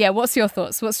 So what's your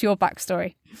thoughts? What's your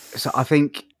backstory? So I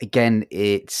think, again,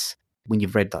 it's when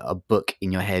you've read a book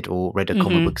in your head or read a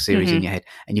comic book series in your head,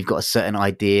 and you've got a certain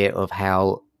idea of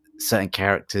how certain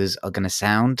characters are going to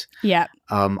sound. Yeah.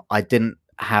 I didn't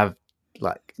have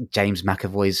like James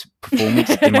McAvoy's performance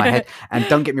in my head. And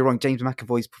don't get me wrong, James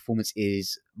McAvoy's performance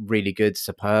is really good,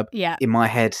 superb. Yeah. In my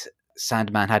head,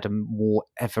 Sandman had a more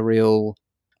ethereal,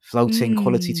 floating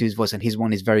quality to his voice, and his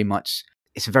one is very much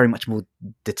more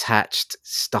detached,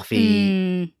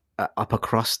 stuffy, upper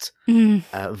crust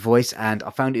voice. And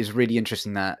I found it was really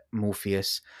interesting that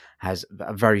Morpheus has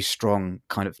a very strong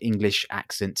kind of English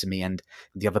accent to me, and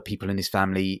the other people in his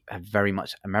family have very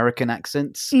much American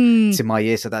accents to my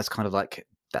ear. So that's kind of like,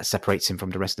 that separates him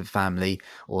from the rest of the family,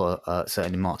 or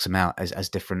certainly marks him out as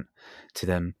different to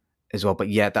them as well. But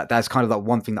yeah, that's kind of like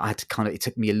one thing that I had to it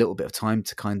took me a little bit of time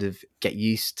to kind of get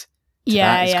used to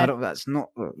that. It's kind of, that's not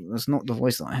the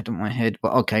voice that I had in my head,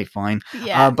 but okay, fine.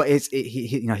 Yeah. But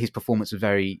his performance was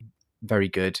very, very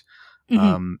good.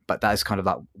 But that is kind of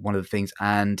like one of the things.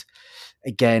 And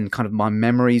again, kind of my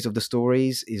memories of the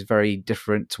stories is very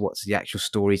different to what's the actual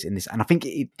stories in this. And I think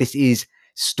this is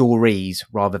stories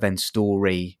rather than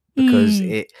story, because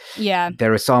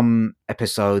there are some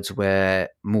episodes where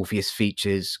Morpheus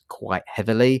features quite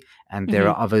heavily, and there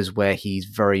are others where he's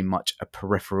very much a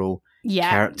peripheral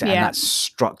character. And that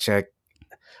structure,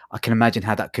 I can imagine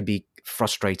how that could be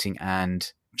frustrating and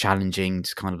challenging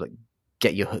to kind of like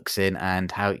get your hooks in,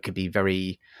 and how it could be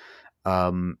very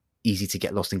easy to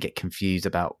get lost and get confused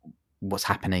about what's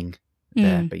happening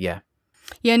there. But yeah.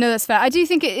 Yeah, no, that's fair. I do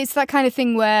think it's that kind of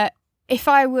thing where if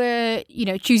I were,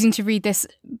 choosing to read this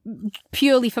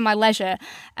purely for my leisure,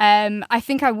 I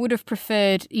think I would have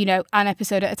preferred, an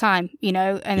episode at a time, and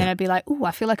then I'd be like, oh,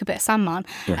 I feel like a bit of Sandman,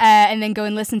 and then go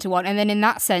and listen to one. And then in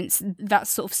that sense, that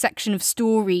sort of section of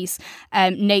stories,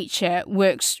 nature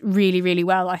works really, really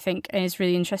well, I think, and is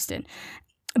really interesting.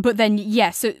 But then,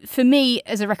 so for me,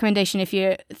 as a recommendation, if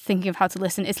you're thinking of how to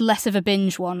listen, it's less of a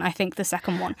binge one, I think, the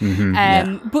second one.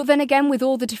 But then again, with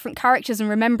all the different characters and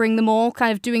remembering them all,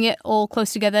 kind of doing it all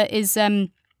close together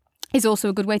is also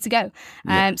a good way to go.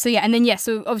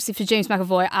 So obviously for James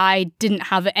McAvoy, I didn't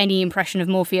have any impression of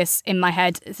Morpheus in my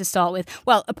head to start with.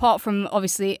 Well, apart from,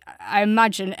 obviously, I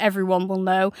imagine everyone will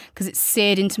know, because it's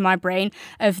seared into my brain,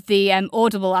 of the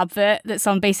Audible advert that's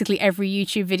on basically every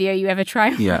YouTube video you ever try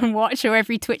and watch, or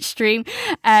every Twitch stream.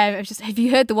 It's just, have you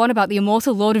heard the one about the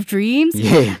immortal Lord of Dreams? So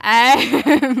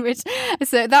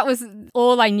that was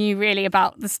all I knew really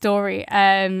about the story,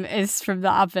 is from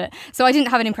that advert. So I didn't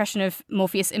have an impression of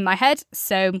Morpheus in my head,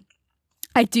 so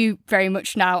I do very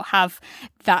much now have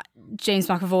that James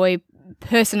McAvoy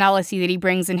personality that he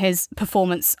brings in his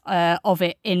performance of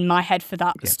it in my head for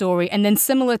that story. And then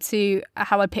similar to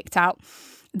how I picked out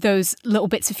those little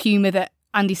bits of humour that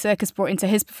Andy Serkis brought into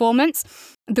his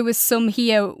performance, there was some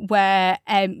here where,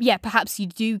 perhaps you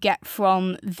do get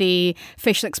from the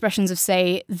facial expressions of,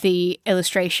 say, the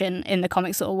illustration in the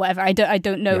comics or whatever. I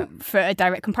don't know for a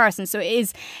direct comparison. So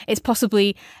it's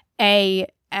possibly a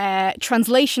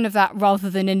translation of that rather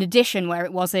than an addition where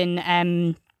it was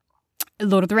in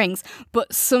Lord of the Rings.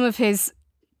 But some of his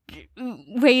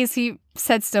ways he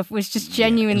said stuff was just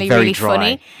genuinely really dry.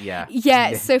 funny.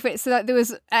 So that there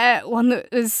was one that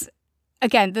was,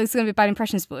 again, there's going to be bad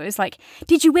impressions, but it was like,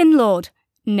 did you win, Lord?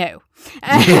 No.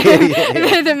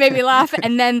 That made me laugh.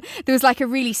 And then there was like a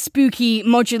really spooky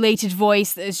modulated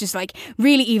voice that was just like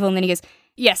really evil, and then he goes,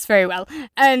 yes, very well.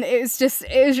 And it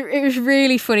was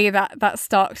really funny, that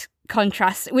stark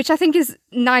contrast, which I think is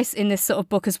nice in this sort of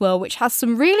book as well, which has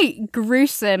some really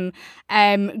gruesome,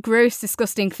 gross,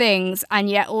 disgusting things, and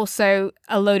yet also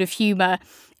a load of humour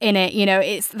in it.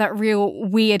 It's that real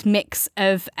weird mix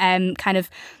of kind of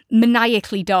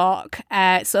maniacally dark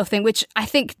sort of thing, which I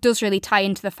think does really tie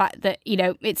into the fact that,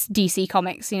 it's DC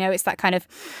Comics, it's that kind of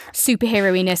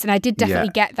superhero-iness, and I did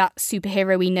definitely get that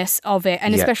superhero-iness of it,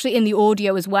 and especially in the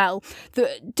audio as well.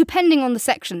 Depending on the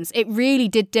sections, it really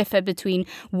did differ between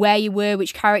where you were,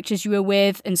 which characters you were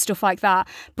with, and stuff like that,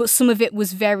 but some of it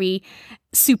was very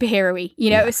superhero-y,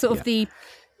 it's sort of the...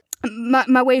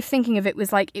 My way of thinking of it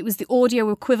was like, it was the audio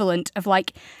equivalent of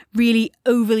like really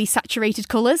overly saturated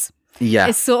colours.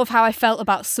 It's sort of how I felt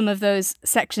about some of those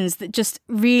sections that just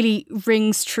really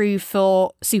rings true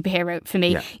for superhero for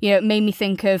me. It made me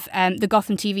think of the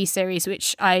Gotham TV series,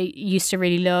 which I used to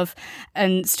really love,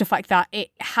 and stuff like that. It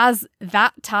has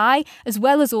that tie, as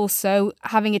well as also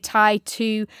having a tie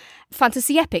to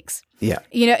fantasy epics.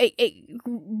 It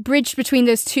bridged between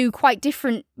those two quite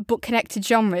different but connected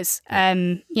genres. So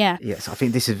I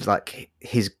think this is like,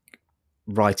 his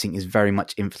writing is very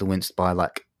much influenced by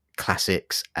like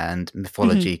classics and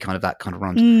mythology, kind of that kind of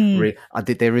runs.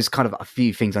 There is kind of a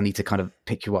few things I need to kind of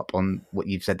pick you up on what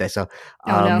you've said there. So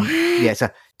so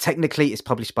technically it's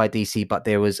published by DC, but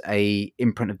there was a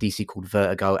imprint of DC called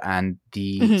Vertigo, and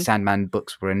the Sandman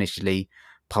books were initially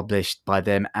published by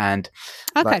them. And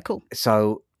cool.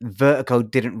 So Vertigo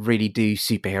didn't really do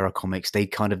superhero comics. They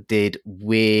kind of did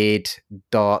weird,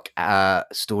 dark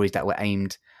stories that were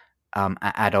aimed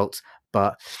at adults.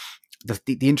 But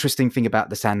the interesting thing about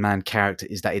the Sandman character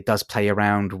is that it does play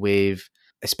around with,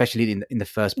 especially in the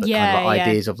first book, kind of like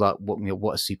ideas of like what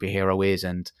a superhero is,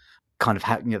 and kind of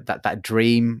how, that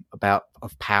dream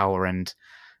of power and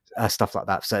stuff like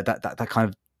that. So that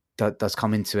kind of does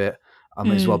come into it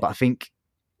as well. But I think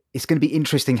it's going to be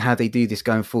interesting how they do this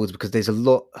going forwards, because there's a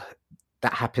lot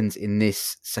that happens in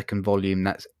this second volume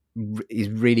that is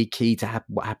really key to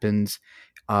what happens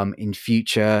in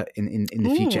future in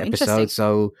the future episodes.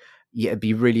 So it'd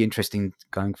be really interesting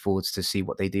going forwards to see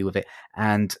what they do with it.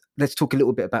 And let's talk a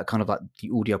little bit about kind of like the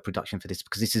audio production for this,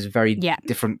 because this is a very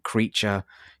different creature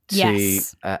to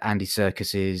Andy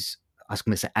Serkis's. I was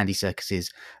going to say Andy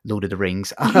Serkis's Lord of the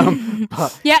Rings,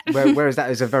 but whereas that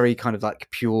is a very kind of like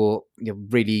pure,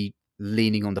 really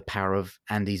leaning on the power of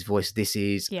Andy's voice. This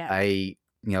is a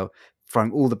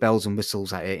throwing all the bells and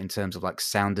whistles at it in terms of like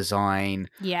sound design,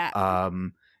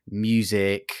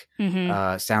 music,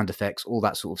 sound effects, all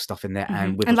that sort of stuff in there,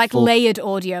 and with and like layered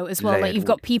audio as well. Like you've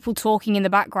got people talking in the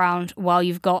background while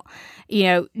you've got, you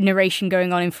know, narration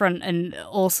going on in front and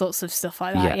all sorts of stuff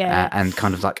like that. Yeah. And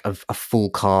kind of like a full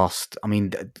cast. I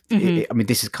mean,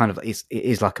 this is kind of it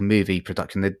is like a movie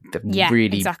production. The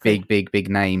really big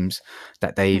names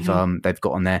that they've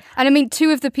got on there. And I mean,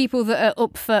 two of the people that are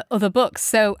up for other books.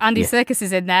 So Andy Serkis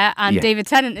is in there, and David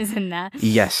Tennant is in there.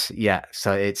 Yes, yeah.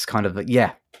 So it's kind of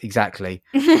exactly.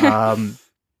 So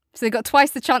they got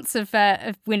twice the chance of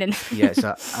winning.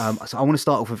 So I want to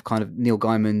start off with kind of Neil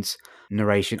Gaiman's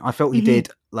narration. I felt he did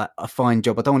like a fine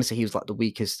job. I don't want to say he was like the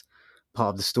weakest part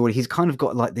of the story. He's kind of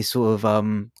got like this sort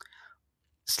of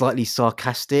slightly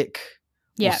sarcastic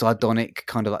or sardonic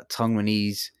kind of like tongue when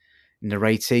he's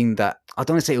narrating. That I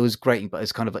don't want to say it was great, but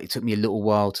it's kind of like it took me a little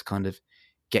while to kind of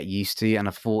get used to, and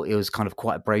I thought it was kind of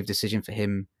quite a brave decision for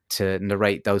him to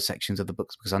narrate those sections of the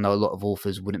books, because I know a lot of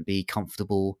authors wouldn't be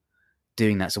comfortable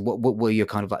doing that. So what were your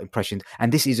kind of like impressions?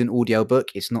 And this is an audio book,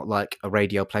 it's not like a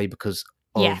radio play because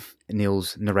of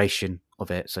Neil's narration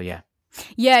of it. So yeah,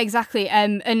 exactly.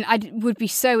 And I would be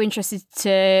so interested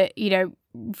to, you know,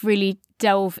 really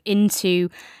delve into,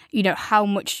 you know, how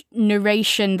much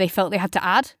narration they felt they had to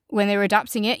add when they were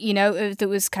adapting it, you know, that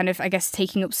was kind of, I guess,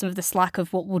 taking up some of the slack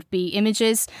of what would be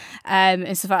images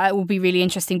and stuff like that. Will be really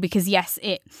interesting because, yes,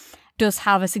 it does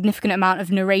have a significant amount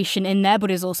of narration in there,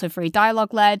 but is also very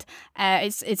dialogue-led.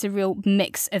 It's a real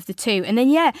mix of the two. And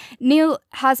then, Neil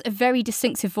has a very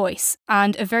distinctive voice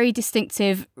and a very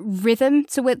distinctive rhythm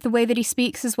to the way that he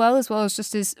speaks as well as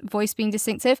just his voice being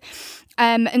distinctive.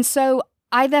 And so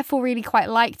I therefore really quite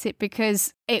liked it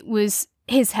because it was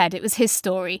his head, it was his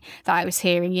story that I was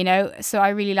hearing, you know, so I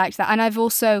really liked that. And I've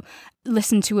also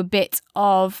listened to a bit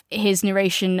of his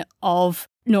narration of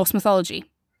Norse mythology,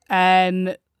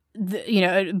 a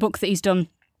book that he's done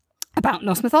about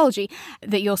Norse mythology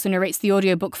that he also narrates the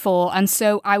audiobook for. And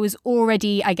so I was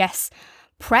already, I guess,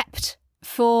 prepped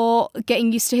for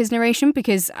getting used to his narration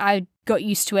because I got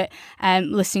used to it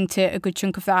listening to a good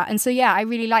chunk of that. And so, I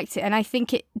really liked it. And I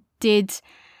think it did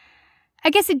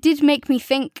make me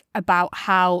think about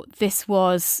how this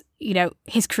was, you know,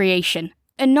 his creation,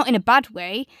 and not in a bad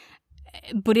way,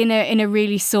 but in a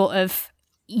really sort of,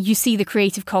 you see the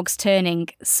creative cogs turning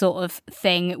sort of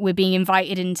thing. We're being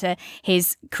invited into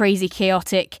his crazy,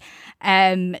 chaotic,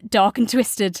 dark and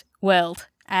twisted world.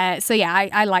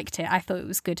 I liked it. I thought it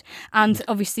was good. And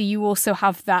obviously you also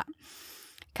have that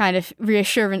kind of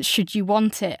reassurance, should you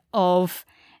want it, of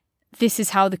this is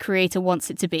how the creator wants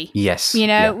it to be. Yes. You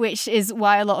know, which is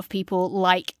why a lot of people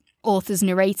like authors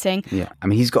narrating. Yeah. I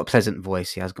mean, he's got a pleasant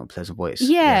voice. He has got a pleasant voice.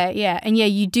 Yeah. And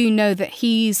you do know that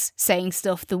he's saying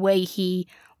stuff the way he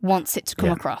wants it to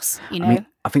come across, you know? I mean,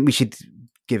 I think we should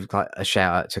give like a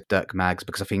shout out to Dirk Maggs,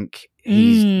 because I think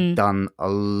he's done a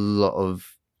lot of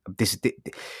this.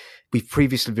 We've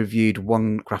previously reviewed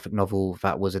one graphic novel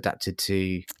that was adapted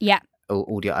to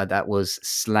audio. That was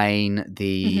Slain.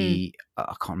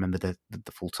 I can't remember the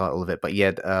full title of it, but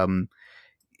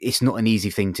it's not an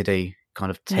easy thing to do. Kind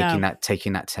of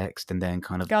taking that text and then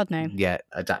kind of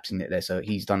adapting it there. So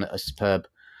he's done a superb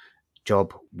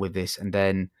job with this. And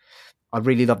then I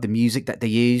really love the music that they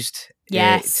used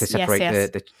to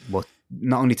separate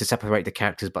not only to separate the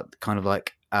characters, but kind of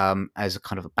like as a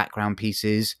kind of background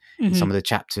pieces in some of the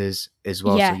chapters as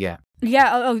well.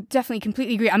 So definitely,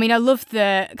 completely agree. I mean, I love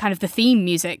the kind of the theme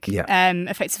music.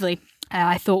 Effectively,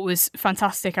 I thought was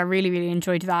fantastic. I really, really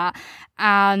enjoyed that,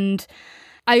 and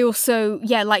I also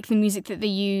like the music that they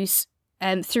use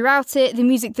throughout it. The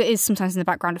music that is sometimes in the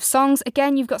background of songs.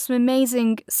 Again, you've got some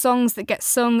amazing songs that get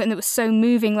sung and that was so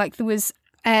moving. Like there was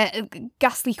a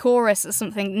ghastly chorus or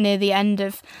something near the end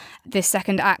of this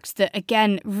second act that,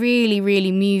 again, really,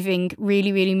 really moving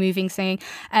singing.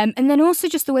 And then also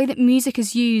just the way that music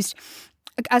is used,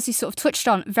 as you sort of touched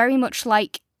on, very much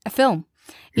like a film.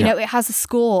 You know, it has a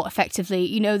score, effectively.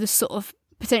 You know, the sort of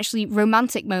potentially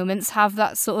romantic moments have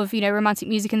that sort of, you know, romantic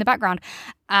music in the background,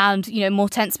 and, you know, more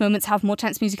tense moments have more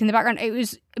tense music in the background.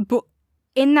 But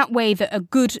in that way that a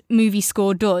good movie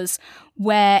score does,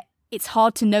 where it's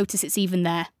hard to notice it's even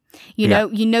there. You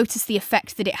know, you notice the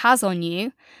effect that it has on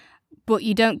you, but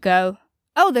you don't go,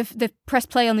 oh, they've pressed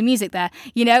play on the music there.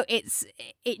 You know, it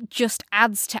just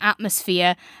adds to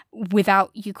atmosphere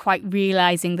without you quite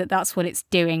realising that that's what it's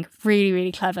doing. Really,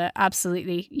 really clever.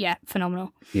 Absolutely. Yeah,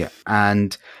 phenomenal. Yeah,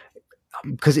 and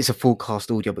because it's a full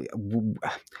cast audio, but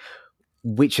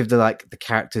which of the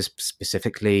characters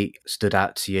specifically stood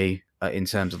out to you in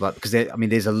terms of because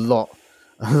there's a lot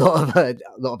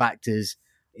of actors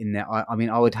in there. I mean,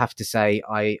 I would have to say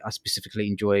I specifically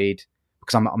enjoyed,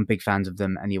 because I'm big fans of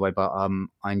them anyway, but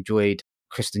I enjoyed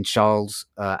Kristen Charles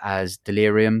as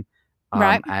Delirium.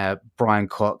 Right. Brian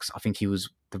Cox, I think he was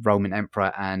the Roman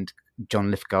Emperor, and John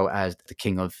Lithgow as the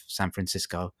King of San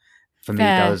Francisco. For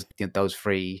Fair. me, those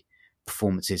three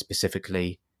performances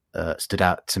specifically stood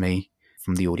out to me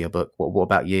from the audiobook. What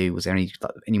about you? Was there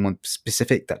anyone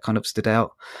specific that kind of stood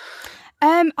out?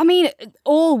 I mean,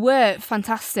 all were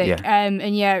fantastic. Yeah.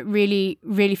 And yeah, really,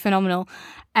 really phenomenal.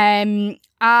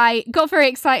 I got very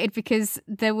excited because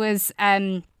there was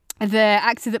the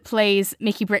actor that plays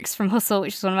Mickey Bricks from Hustle,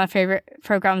 which is one of my favourite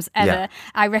programmes ever. Yeah.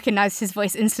 I recognised his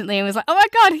voice instantly and was like, oh my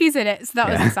God, he's in it. So that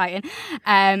was exciting.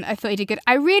 I thought he did good.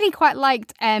 I really quite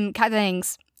liked Kat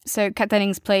Dennings. So Kat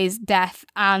Dennings plays Death,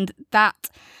 and that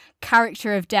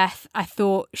character of Death I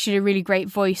thought she had a really great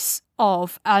voice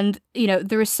of. And, you know,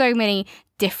 there are so many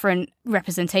different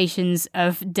representations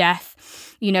of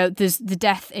death. You know, there's the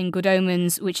death in Good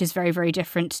Omens, which is very, very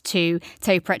different to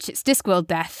Terry Pratchett's Discworld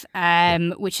death,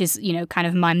 which is, you know, kind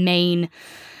of my main,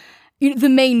 the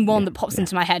main one that pops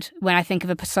into my head when I think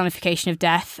of a personification of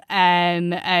death.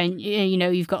 And, you know,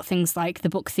 you've got things like the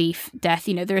Book Thief death.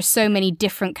 You know, there are so many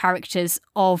different characters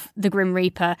of the Grim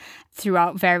Reaper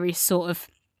throughout various sort of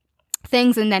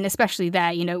things, and then especially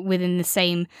there, you know, within the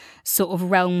same sort of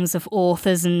realms of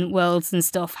authors and worlds and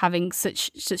stuff, having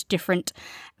such different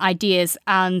ideas.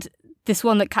 And this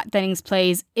one that Kat Dennings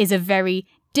plays is a very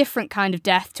different kind of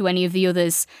death to any of the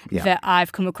others that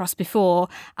I've come across before.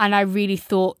 And I really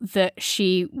thought that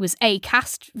she was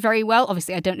cast very well.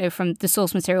 Obviously, I don't know from the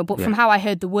source material, but from how I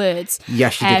heard the words, she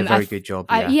did a very good job.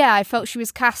 I felt she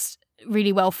was cast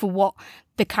really well for what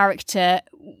the character,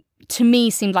 to me,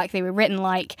 seemed like they were written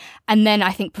like, and then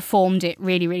I think performed it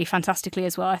really, really fantastically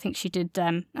as well. I think she did.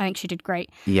 Great.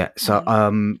 Yeah. So,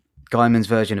 Gaiman's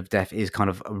version of Death is kind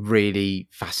of a really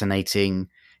fascinating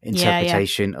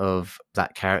interpretation of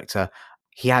that character.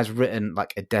 He has written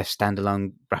like a Death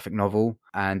standalone graphic novel,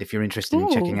 and if you're interested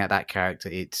in checking out that character,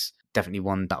 it's definitely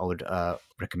one that I would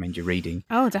recommend you reading.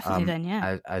 Oh, definitely then,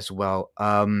 yeah. As well.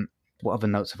 What other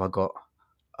notes have I got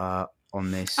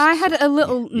on this? I had a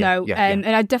little note, and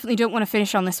I definitely don't want to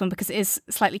finish on this one because it is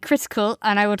slightly critical,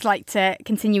 and I would like to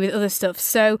continue with other stuff.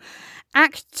 So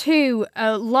Act 2,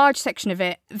 a large section of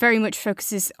it very much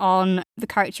focuses on the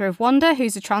character of Wanda,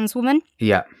 who's a trans woman.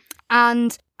 Yeah.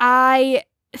 And I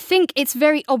think it's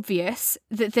very obvious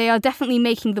that they are definitely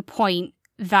making the point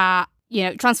that, you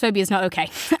know, transphobia is not okay.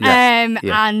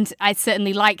 And I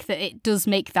certainly like that it does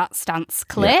make that stance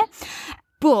clear. Yeah.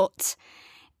 But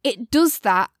it does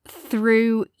that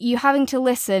through you having to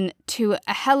listen to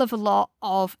a hell of a lot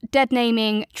of dead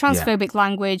naming, transphobic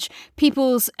language,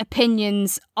 people's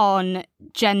opinions on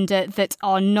gender that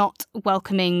are not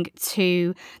welcoming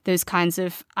to those kinds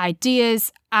of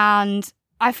ideas. And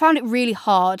I found it really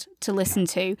hard to listen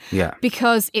to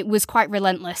because it was quite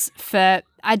relentless for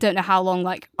I don't know how long,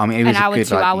 like it was an hour, good,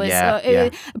 2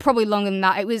 hours, probably longer than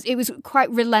that. It was quite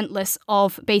relentless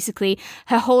of basically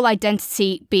her whole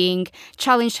identity being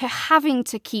challenged, her having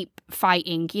to keep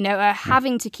fighting, you know, her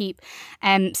having to keep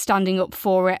standing up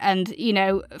for it, and, you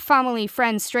know, family,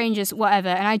 friends, strangers, whatever.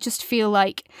 And I just feel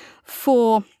like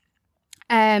for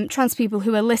trans people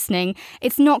who are listening,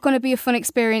 it's not going to be a fun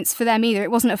experience for them either.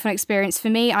 It wasn't a fun experience for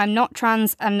me. I'm not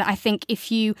trans, and I think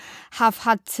if you have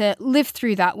had to live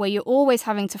through that, where you're always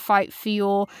having to fight for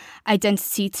your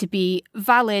identity to be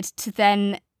valid, to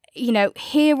then, you know,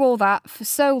 hear all that for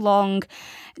so long,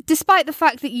 despite the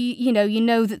fact that you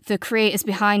know that the creators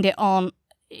behind it aren't,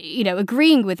 you know,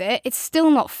 agreeing with it, it's still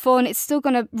not fun. It's still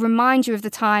going to remind you of the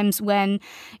times when,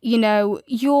 you know,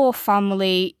 your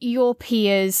family, your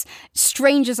peers,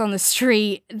 strangers on the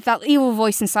street, that evil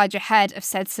voice inside your head have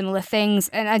said similar things.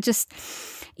 And I just,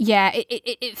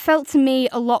 it felt to me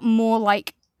a lot more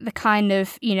like the kind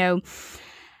of, you know,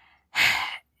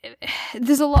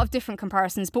 there's a lot of different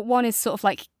comparisons, but one is sort of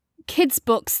like kids'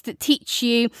 books that teach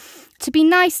you to be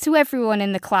nice to everyone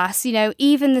in the class, you know,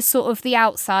 even the sort of the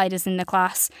outsiders in the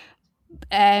class,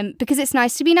 because it's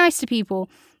nice to be nice to people.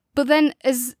 But then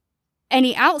as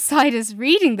any outsiders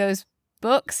reading those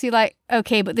books, you're like,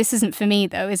 okay, but this isn't for me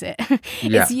though, is it?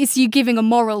 It's you giving a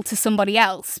moral to somebody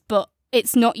else, but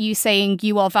it's not you saying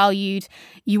you are valued,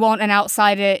 you aren't an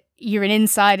outsider, you're an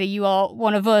insider, you are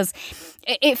one of us.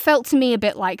 It felt to me a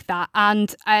bit like that.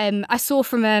 And I saw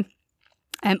from a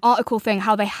article thing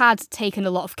how they had taken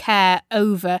a lot of care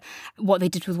over what they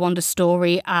did with Wanda's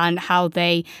story and how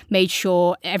they made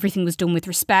sure everything was done with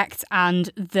respect, and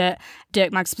that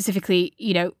Dirk Magg specifically,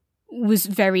 you know, was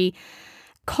very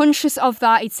conscious of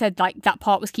that. He'd said like that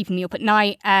part was keeping me up at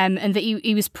night, and that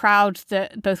he was proud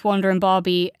that both Wanda and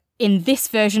Barbie in this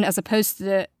version, as opposed to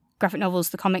the graphic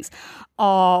novels, the comics,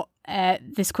 are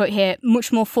this quote here,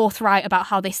 much more forthright about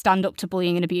how they stand up to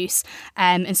bullying and abuse.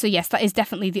 And so, yes, that is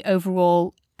definitely the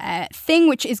overall thing,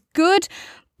 which is good.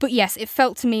 But yes, it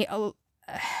felt to me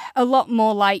a lot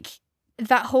more like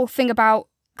that whole thing about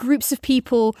groups of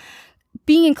people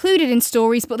being included in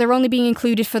stories, but they're only being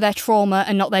included for their trauma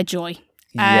and not their joy.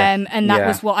 And that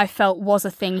was what I felt was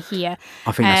a thing here.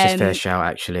 I think that's a fair shout,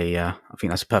 actually. Yeah, I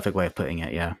think that's a perfect way of putting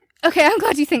it. Yeah. Okay, I'm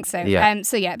glad you think so. Yeah.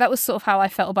 So yeah, that was sort of how I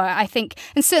felt about it. I think,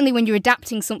 and certainly when you're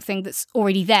adapting something that's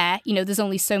already there, there's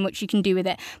only so much you can do with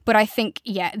it. But I think,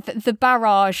 the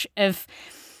barrage of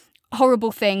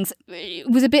horrible things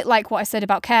was a bit like what I said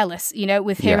about Careless,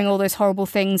 with hearing all those horrible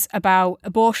things about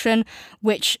abortion,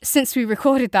 which since we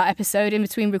recorded that episode, in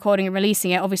between recording and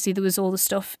releasing it, obviously there was all the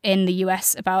stuff in the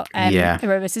US about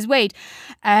Roe versus Wade.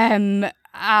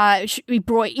 We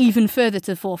brought it even further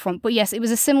to the forefront. But yes, it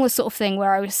was a similar sort of thing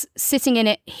where I was sitting in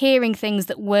it, hearing things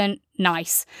that weren't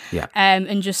nice. Yeah.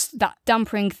 And just that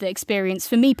dampening the experience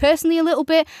for me personally a little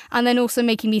bit, and then also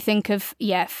making me think of,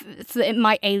 that it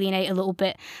might alienate a little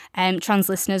bit trans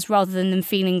listeners rather than them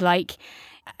feeling like...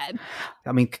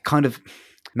 I mean, kind of...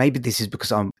 Maybe this is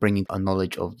because I'm bringing a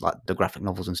knowledge of like the graphic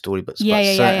novels and storybooks,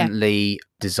 but certainly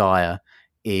Desire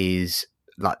is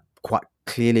like quite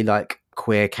clearly like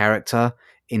queer character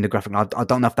in the graphic novel. I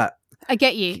don't know if that I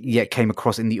get you came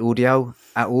across in the audio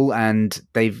at all, and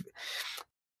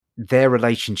their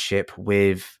relationship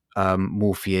with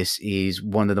Morpheus is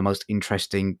one of the most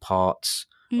interesting parts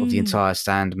of the entire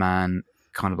Sandman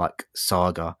kind of like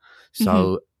saga.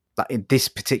 So like in this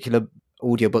particular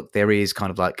audiobook, there is kind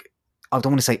of like, I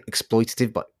don't want to say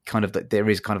exploitative, but kind of there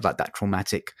is kind of like that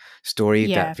traumatic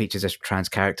story that features a trans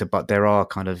character, but there are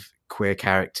kind of queer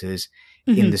characters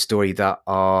in the story that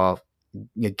are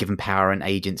given power and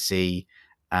agency,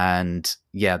 and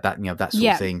that sort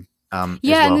of thing. And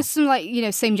there's some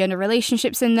like same gender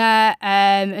relationships in there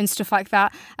and stuff like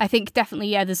that. I think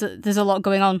definitely there's a lot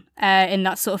going on in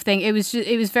that sort of thing. It was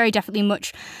very definitely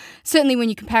much. Certainly when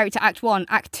you compare it to Act 1,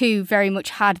 Act 2 very much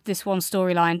had this one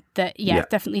storyline that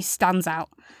definitely stands out.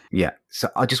 Yeah, so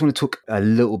I just want to talk a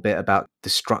little bit about the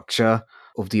structure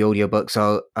of the audiobook.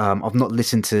 So I've not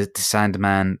listened to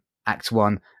Sandman Act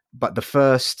 1, but the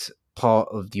first part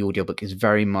of the audiobook is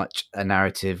very much a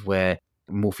narrative where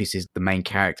Morpheus is the main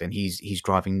character and he's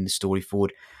driving the story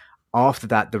forward. After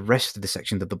that, the rest of the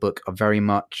sections of the book are very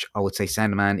much, I would say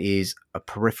Sandman is a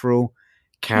peripheral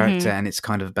character, and it's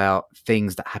kind of about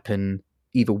things that happen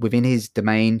either within his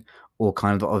domain or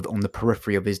kind of on the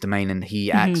periphery of his domain, and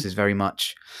he acts as very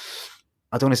much,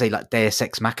 I don't want to say like Deus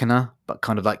Ex Machina, but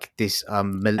kind of like this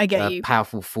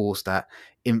powerful force that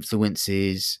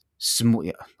influences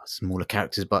smaller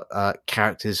characters, but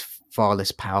characters far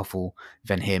less powerful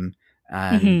than him.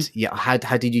 And how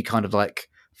did you kind of like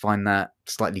find that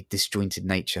slightly disjointed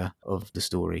nature of the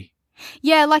story?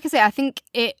 Yeah, like I say, I think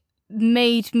it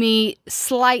made me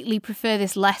slightly prefer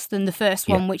this less than the first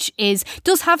one, which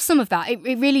does have some of that.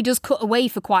 It really does cut away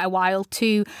for quite a while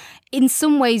to, in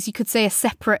some ways you could say, a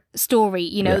separate story,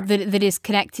 that is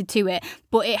connected to it,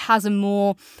 but it has a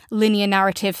more linear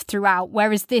narrative throughout,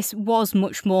 whereas this was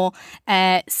much more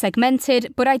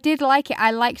segmented. But I did like it.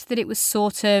 I liked that it was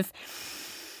sort of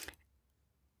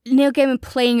Neil Gaiman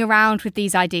playing around with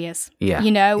these ideas. Yeah,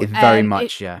 very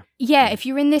much. If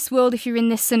you're in this world, if you're in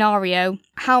this scenario,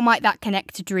 how might that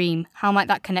connect to dream? How might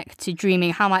that connect to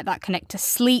dreaming? How might that connect to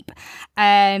sleep?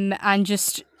 And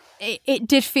just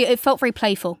it felt very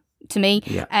playful to me.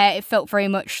 It felt very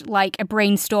much like a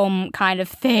brainstorm kind of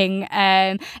thing,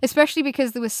 especially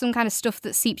because there was some kind of stuff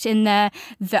that seeped in there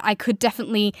that I could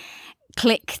definitely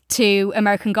click to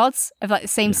American Gods, of like the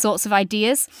same sorts of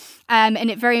ideas, and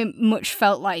it very much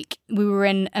felt like we were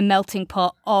in a melting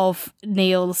pot of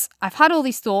Neil's. I've had all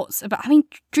these thoughts about,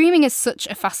 dreaming is such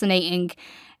a fascinating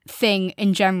thing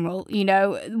in general,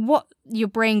 what your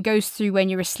brain goes through when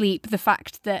you're asleep, the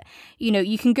fact that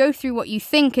you can go through what you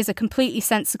think is a completely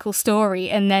sensical story,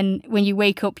 and then when you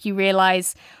wake up you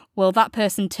realize, well, that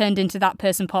person turned into that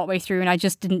person partway through and I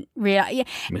just didn't realize.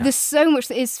 There's so much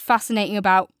that is fascinating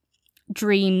about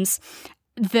dreams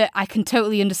that I can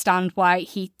totally understand why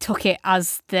he took it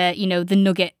as the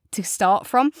nugget to start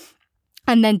from,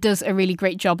 and then does a really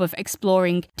great job of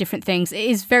exploring different things. It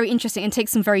is very interesting and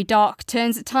takes some very dark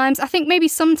turns at times. I think maybe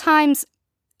sometimes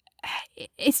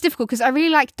it's difficult because I really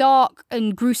like dark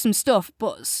and gruesome stuff,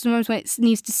 but sometimes when it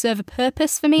needs to serve a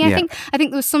purpose for me, I think there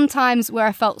was some times where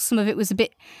I felt some of it was a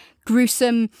bit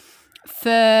gruesome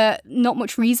for not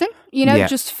much reason,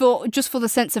 just for the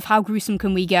sense of how gruesome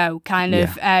can we go, kind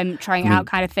of trying out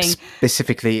kind of thing.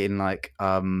 Specifically in like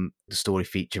the story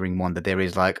featuring Wanda, there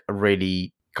is like a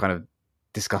really kind of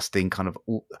disgusting kind of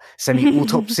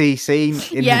semi-autopsy scene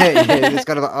in Yeah. there. It's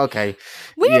kind of like, okay.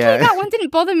 Weirdly, yeah. that one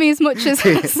didn't bother me as much as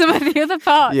some of the other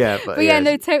parts. Yeah, but yeah,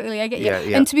 no, totally, I get you.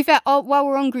 Yeah. And to be fair, while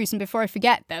we're on gruesome, before I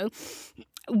forget though,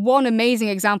 one amazing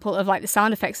example of like the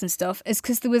sound effects and stuff is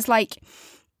because there was like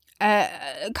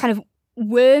kind of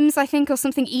worms, I think, or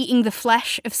something eating the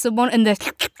flesh of someone, and the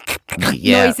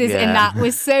noises in that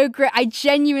was so great. I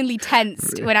genuinely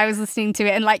tensed when I was listening to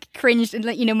it and like cringed and,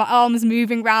 you know, my arms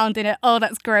moving around in it. Oh,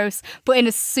 that's gross, but in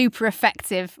a super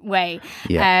effective way.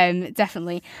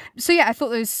 Definitely. So yeah, I thought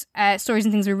those stories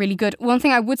and things were really good. One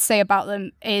thing I would say about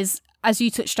them is, as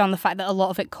you touched on, the fact that a lot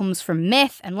of it comes from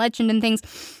myth and legend and things,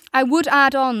 I would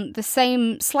add on the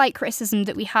same slight criticism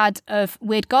that we had of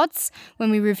Weird Gods when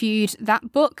we reviewed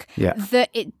that book, that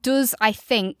it does, I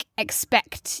think,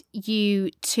 expect you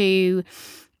to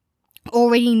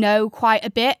already know quite a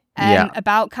bit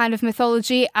about kind of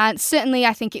mythology, and certainly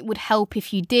I think it would help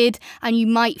if you did, and you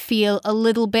might feel a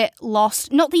little bit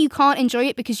lost. Not that you can't enjoy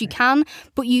it, because you can,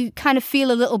 but you kind of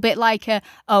feel a little bit like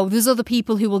there's other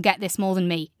people who will get this more than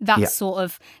me, that sort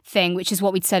of thing, which is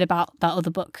what we'd said about that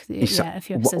other book a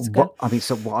few episodes ago.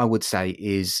 What I would say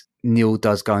is Neil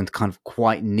does go into kind of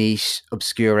quite niche,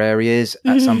 obscure areas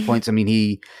at some points. I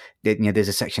mean, there's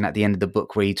a section at the end of the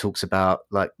book where he talks about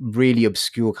like really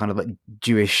obscure kind of like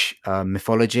Jewish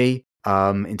mythology,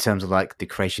 in terms of like the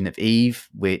creation of Eve,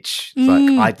 which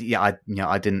I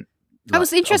didn't. That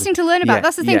was interesting to learn about.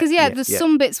 That's the thing, because there's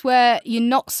some bits where you're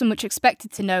not so much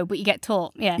expected to know, but you get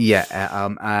taught.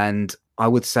 And I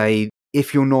would say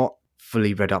if you're not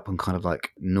fully read up on kind of like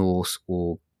Norse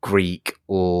or Greek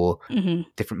or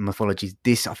different mythologies,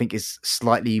 this I think is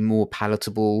slightly more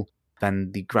palatable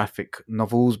than the graphic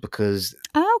novels, because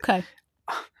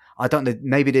I don't know,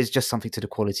 maybe there's just something to the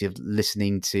quality of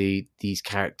listening to these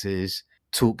characters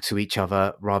talk to each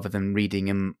other rather than reading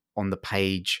them on the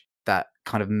page that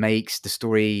kind of makes the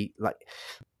story, like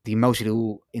the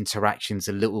emotional interactions,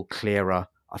 a little clearer,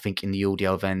 I think, in the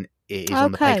audio than it is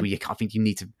on the page, where I think you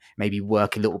need to maybe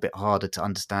work a little bit harder to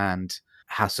understand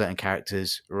how certain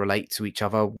characters relate to each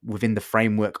other within the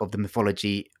framework of the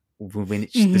mythology within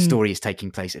which the story is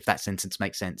taking place, if that sentence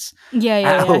makes sense.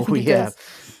 I think it does.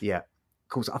 Of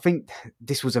course, I think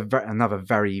this was another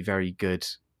very, very good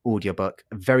audiobook,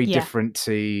 very different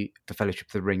to the Fellowship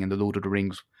of the Ring and the Lord of the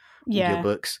Rings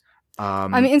audiobooks. I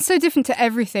mean, it's so different to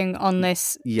everything on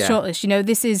this shortlist. You know,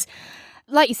 this is,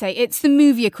 like you say, it's the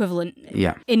movie equivalent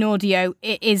in audio.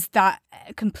 It is that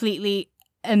completely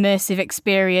immersive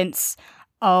experience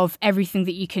of everything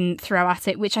that you can throw at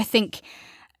it, which I think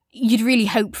you'd really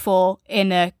hope for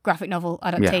in a graphic novel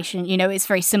adaptation. You know, it's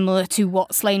very similar to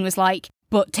what Slain was like,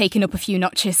 but taken up a few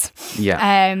notches.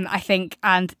 I think,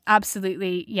 and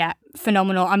absolutely,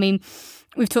 phenomenal. I mean,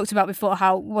 we've talked about before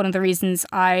how one of the reasons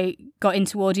I got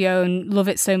into audio and love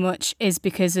it so much is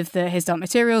because of the His Dark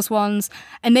Materials ones,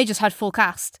 and they just had full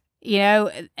cast, you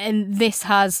know, and this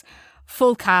has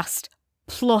full cast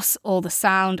plus all the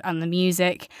sound and the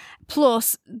music,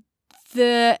 plus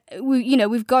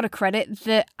we've got to credit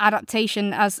the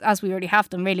adaptation, as we already have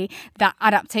done, really, that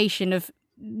adaptation of,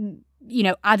 you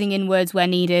know, adding in words where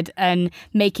needed and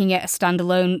making it a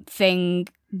standalone thing,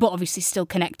 but obviously still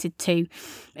connected to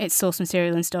its source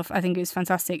material and stuff. I think it was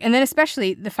fantastic. And then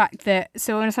especially the fact that,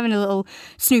 so when I was having a little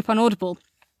snoop on Audible,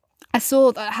 I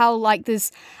saw how like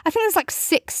there's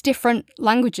 6 different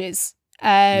languages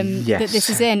that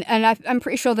this is in, and I'm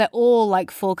pretty sure they're all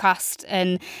like full cast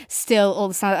and still all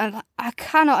the sound. And I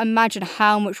cannot imagine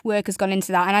how much work has gone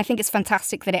into that, and I think it's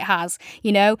fantastic that it has,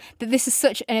 you know, that this is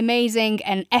such an amazing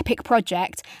and epic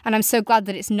project, and I'm so glad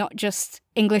that it's not just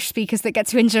English speakers that get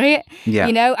to enjoy it.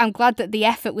 You know, I'm glad that the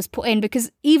effort was put in,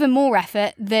 because even more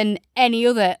effort than any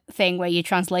other thing where you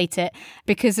translate it,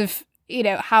 because of, you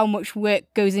know, how much work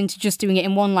goes into just doing it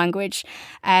in one language.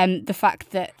 The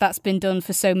fact that that's been done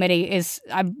for so many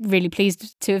I'm really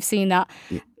pleased to have seen that.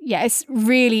 Yeah, it's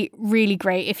really, really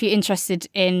great. If you're interested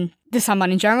in the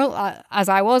Sandman in general, as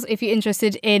I was, if you're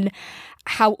interested in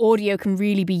how audio can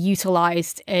really be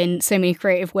utilized in so many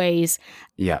creative ways.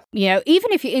 You know,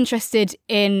 even if you're interested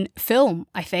in film,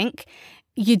 I think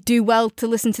you do well to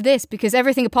listen to this, because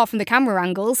everything apart from the camera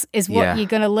angles is what you're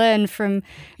going to learn from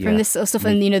this sort of stuff.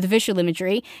 And, you know, the visual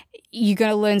imagery, you're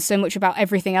going to learn so much about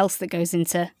everything else that goes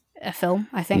into a film,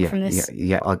 I think, from this.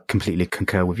 I completely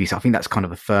concur with you. So I think that's kind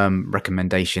of a firm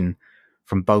recommendation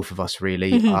from both of us,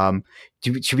 really.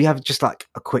 Should we have just like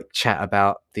a quick chat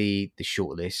about the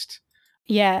shortlist?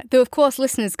 Yeah, though of course,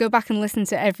 listeners, go back and listen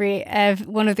to every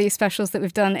one of these specials that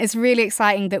we've done. It's really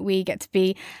exciting that we get to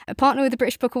be a partner with the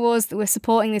British Book Awards, that we're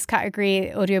supporting this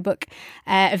category, audiobook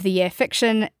of the year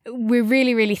fiction. We're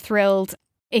really, really thrilled.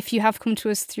 if you have come to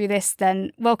us through this,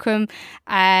 then welcome.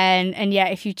 And yeah,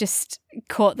 if you just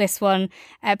caught this one,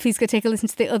 please go take a listen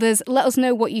to the others. Let us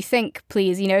know what you think,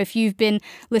 please. You know, if you've been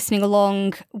listening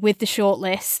along with the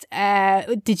shortlist,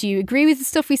 did you agree with the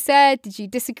stuff we said? Did you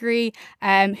disagree?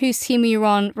 Whose team are you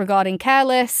on regarding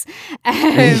Careless?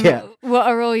 What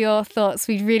are all your thoughts?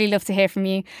 We'd really love to hear from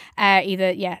you.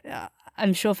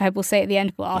 I'm sure Feb will say at the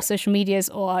end, but our social medias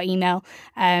or our email,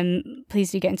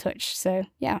 please do get in touch. So,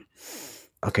 yeah.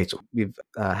 Okay, so we've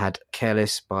had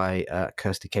Careless by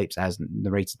Kirsty Capes as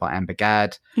narrated by Amber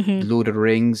Gadd. The Lord of the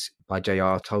Rings by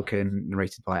J.R.R. Tolkien,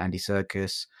 narrated by Andy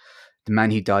Serkis. The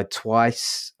Man Who Died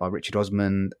Twice by Richard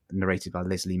Osman, narrated by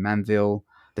Lesley Manville.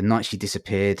 The Night She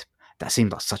Disappeared, that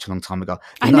seemed like such a long time ago.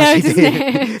 I know, doesn't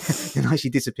it? The Night She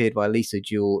Disappeared by Lisa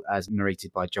Jewell, as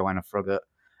narrated by Joanna Froggatt.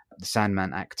 The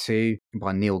Sandman Act 2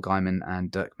 by Neil Gaiman and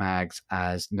Dirk Maggs,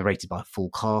 as narrated by full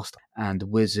cast. And The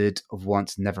Wizard of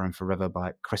Once, Never and Forever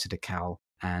by Cressida Cowell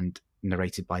and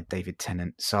narrated by David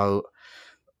Tennant. So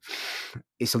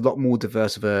it's a lot more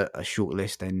diverse of a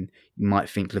shortlist than you might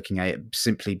think looking at it,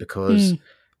 simply because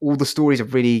all the stories are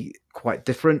really quite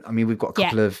different. I mean, we've got a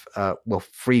couple of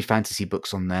 3 fantasy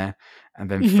books on there,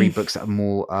 and then 3 books that are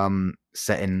more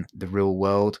set in the real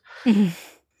world.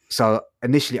 So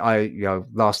initially,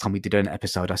 last time we did an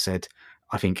episode, I said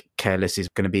I think Careless is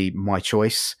going to be my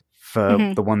choice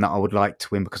for the one that I would like to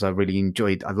win, because I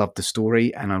loved the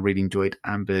story and I really enjoyed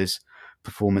Amber's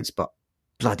performance. But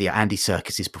bloody Andy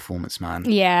Serkis's performance, man.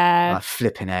 Yeah.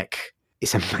 Flipping heck.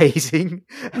 It's amazing.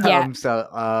 Yeah.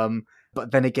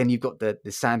 But then again, you've got the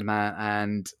Sandman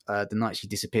and The Night She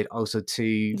Disappeared, also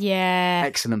 2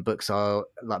 excellent books. So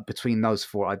like between those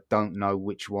 4, I don't know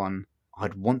which one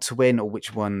I'd want to win or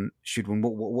which one should win.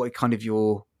 What are kind of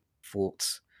your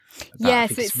thoughts?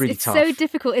 Yes, it's really tough. So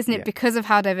difficult, isn't it, because of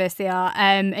how diverse they are.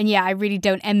 And yeah, I really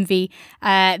don't envy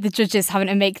the judges having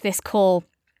to make this call.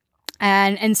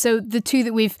 And so the 2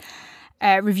 that we've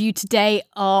reviewed today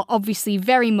are obviously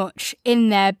very much in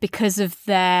there because of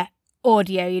their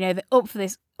audio. You know, they're up for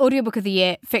this Audiobook of the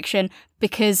Year fiction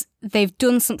because they've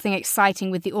done something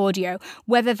exciting with the audio,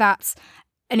 whether that's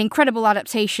an incredible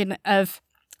adaptation of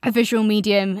a visual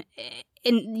medium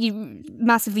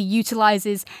massively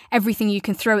utilizes everything you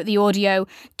can throw at the audio,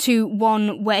 to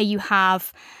one where you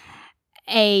have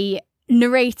a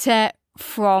narrator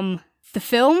from the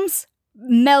films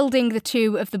melding the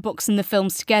 2 of the books and the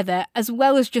films together, as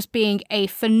well as just being a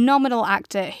phenomenal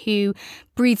actor who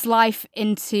breathes life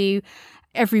into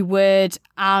every word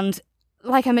and,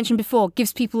 like I mentioned before,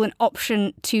 gives people an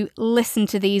option to listen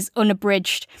to these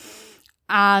unabridged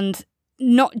and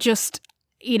not just,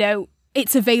 you know,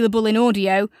 it's available in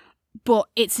audio, but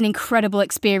it's an incredible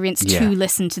experience to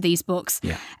listen to these books.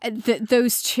 Yeah.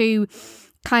 Those 2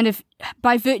 kind of,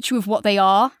 by virtue of what they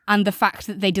are and the fact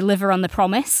that they deliver on the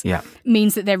promise,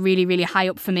 means that they're really, really high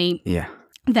up for me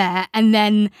there. And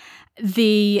then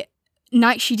The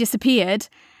Night She Disappeared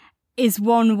is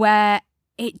one where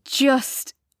it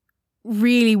just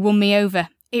really won me over.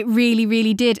 It really,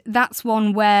 really did. That's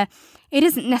one where it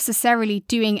isn't necessarily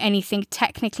doing anything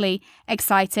technically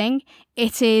exciting.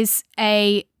 It is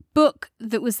a book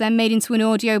that was then made into an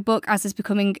audio book, as is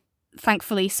becoming,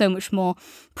 thankfully, so much more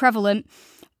prevalent.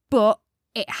 But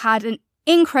it had an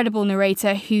incredible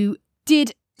narrator who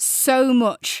did so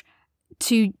much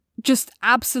to just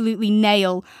absolutely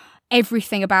nail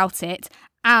everything about it.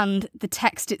 And the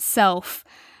text itself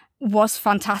was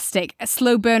fantastic. A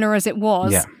slow burner as it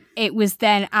was, it was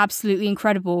then absolutely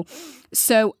incredible.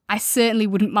 So I certainly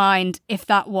wouldn't mind if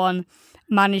that one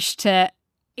managed to,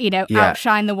 you know,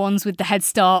 outshine the ones with the head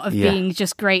start of being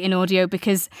just great in audio,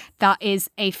 because that is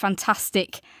a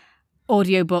fantastic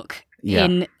audiobook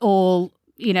in all,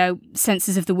 you know,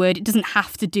 senses of the word. It doesn't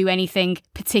have to do anything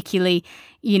particularly,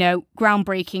 you know,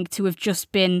 groundbreaking to have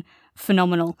just been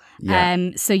phenomenal.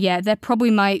 So yeah, they're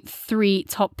probably my 3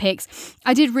 top picks.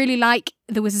 I did really like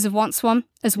The Wizards of Once one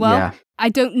as well. I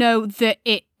don't know that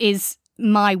it is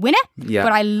my winner,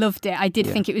 but I loved it. I did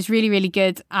think it was really, really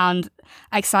good, and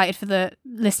excited for the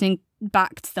listening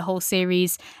back to the whole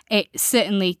series. It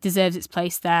certainly deserves its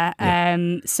place there.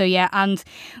 So yeah, and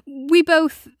we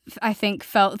both, I think,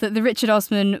 felt that the Richard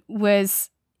Osman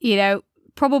was, you know,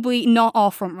 probably not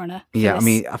our front runner. I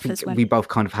mean, I think we both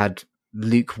kind of had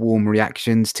lukewarm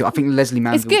reactions to. I think Lesley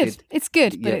Manville did. It's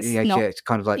good, but it's not. Yeah, it's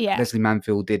kind of like Lesley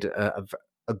Manville did a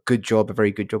good job, a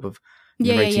very good job of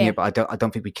narrating it, but I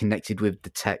don't think we connected with the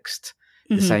text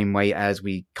the same way as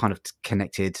we kind of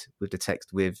connected with the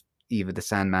text with either The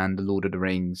Sandman, The Lord of the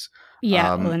Rings, or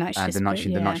The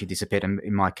Night She Disappeared, and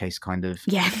in my case, kind of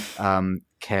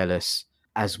Careless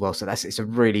as well. So it's a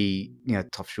really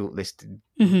tough shortlist,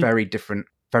 very different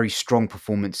very strong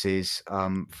performances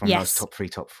from Yes. those top 3,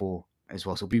 top 4 as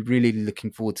well. So we'll be really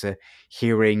looking forward to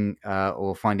hearing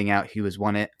or finding out who has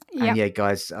won it. Yep. And yeah,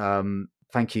 guys,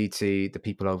 thank you to the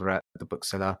people over at The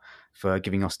Bookseller for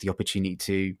giving us the opportunity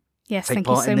to take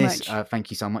part in this.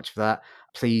 Thank you so much for that.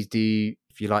 Please do,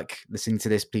 if you like listening to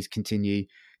this, please continue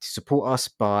to support us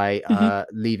by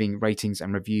leaving ratings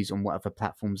and reviews on whatever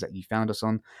platforms that you found us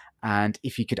on. And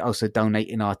if you could also donate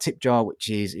in our tip jar, which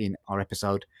is in our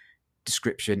episode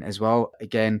description as well.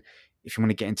 Again, if you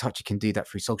want to get in touch, you can do that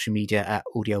through social media at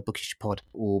AudioBookishPod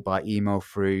or by email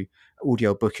through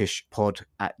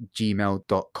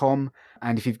audiobookishpod@gmail.com.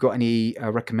 And if you've got any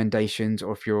recommendations,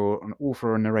 or if you're an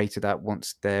author or narrator that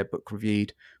wants their book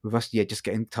reviewed with us, just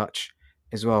get in touch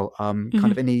as well. Kind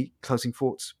of any closing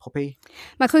thoughts, Poppy?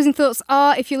 My closing thoughts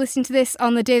are, if you're listening to this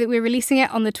on the day that we're releasing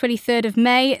it, on the 23rd of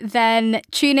May, then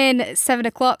tune in at 7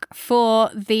 o'clock for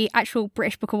the actual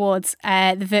British Book Awards.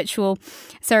 The virtual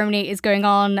ceremony is going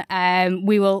on.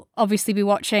 We will obviously be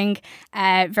watching.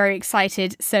 Very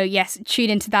excited. So yes, tune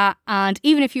into that. And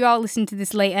even if you are listening to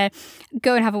this later,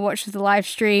 go and have a watch of the live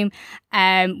stream,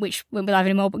 which won't be live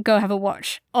anymore, but go have a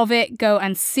watch of it. Go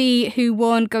and see who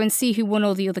won. Go and see who won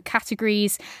all the other categories.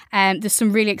 There's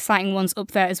some really exciting ones up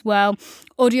there as well.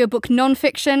 Audiobook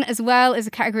non-fiction as well is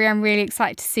a category I'm really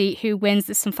excited to see who wins.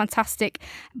 There's some fantastic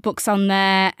books on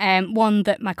there. One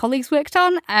that my colleagues worked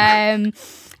on,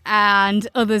 and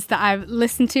others that I've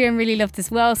listened to and really loved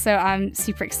as well. So I'm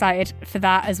super excited for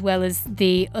that, as well as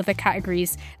the other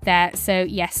categories there. So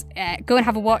yes, go and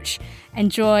have a watch,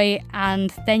 enjoy,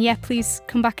 and then please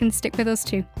come back and stick with us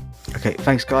too. Okay,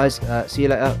 thanks guys. See you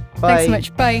later. Bye. Thanks so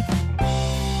much. Bye.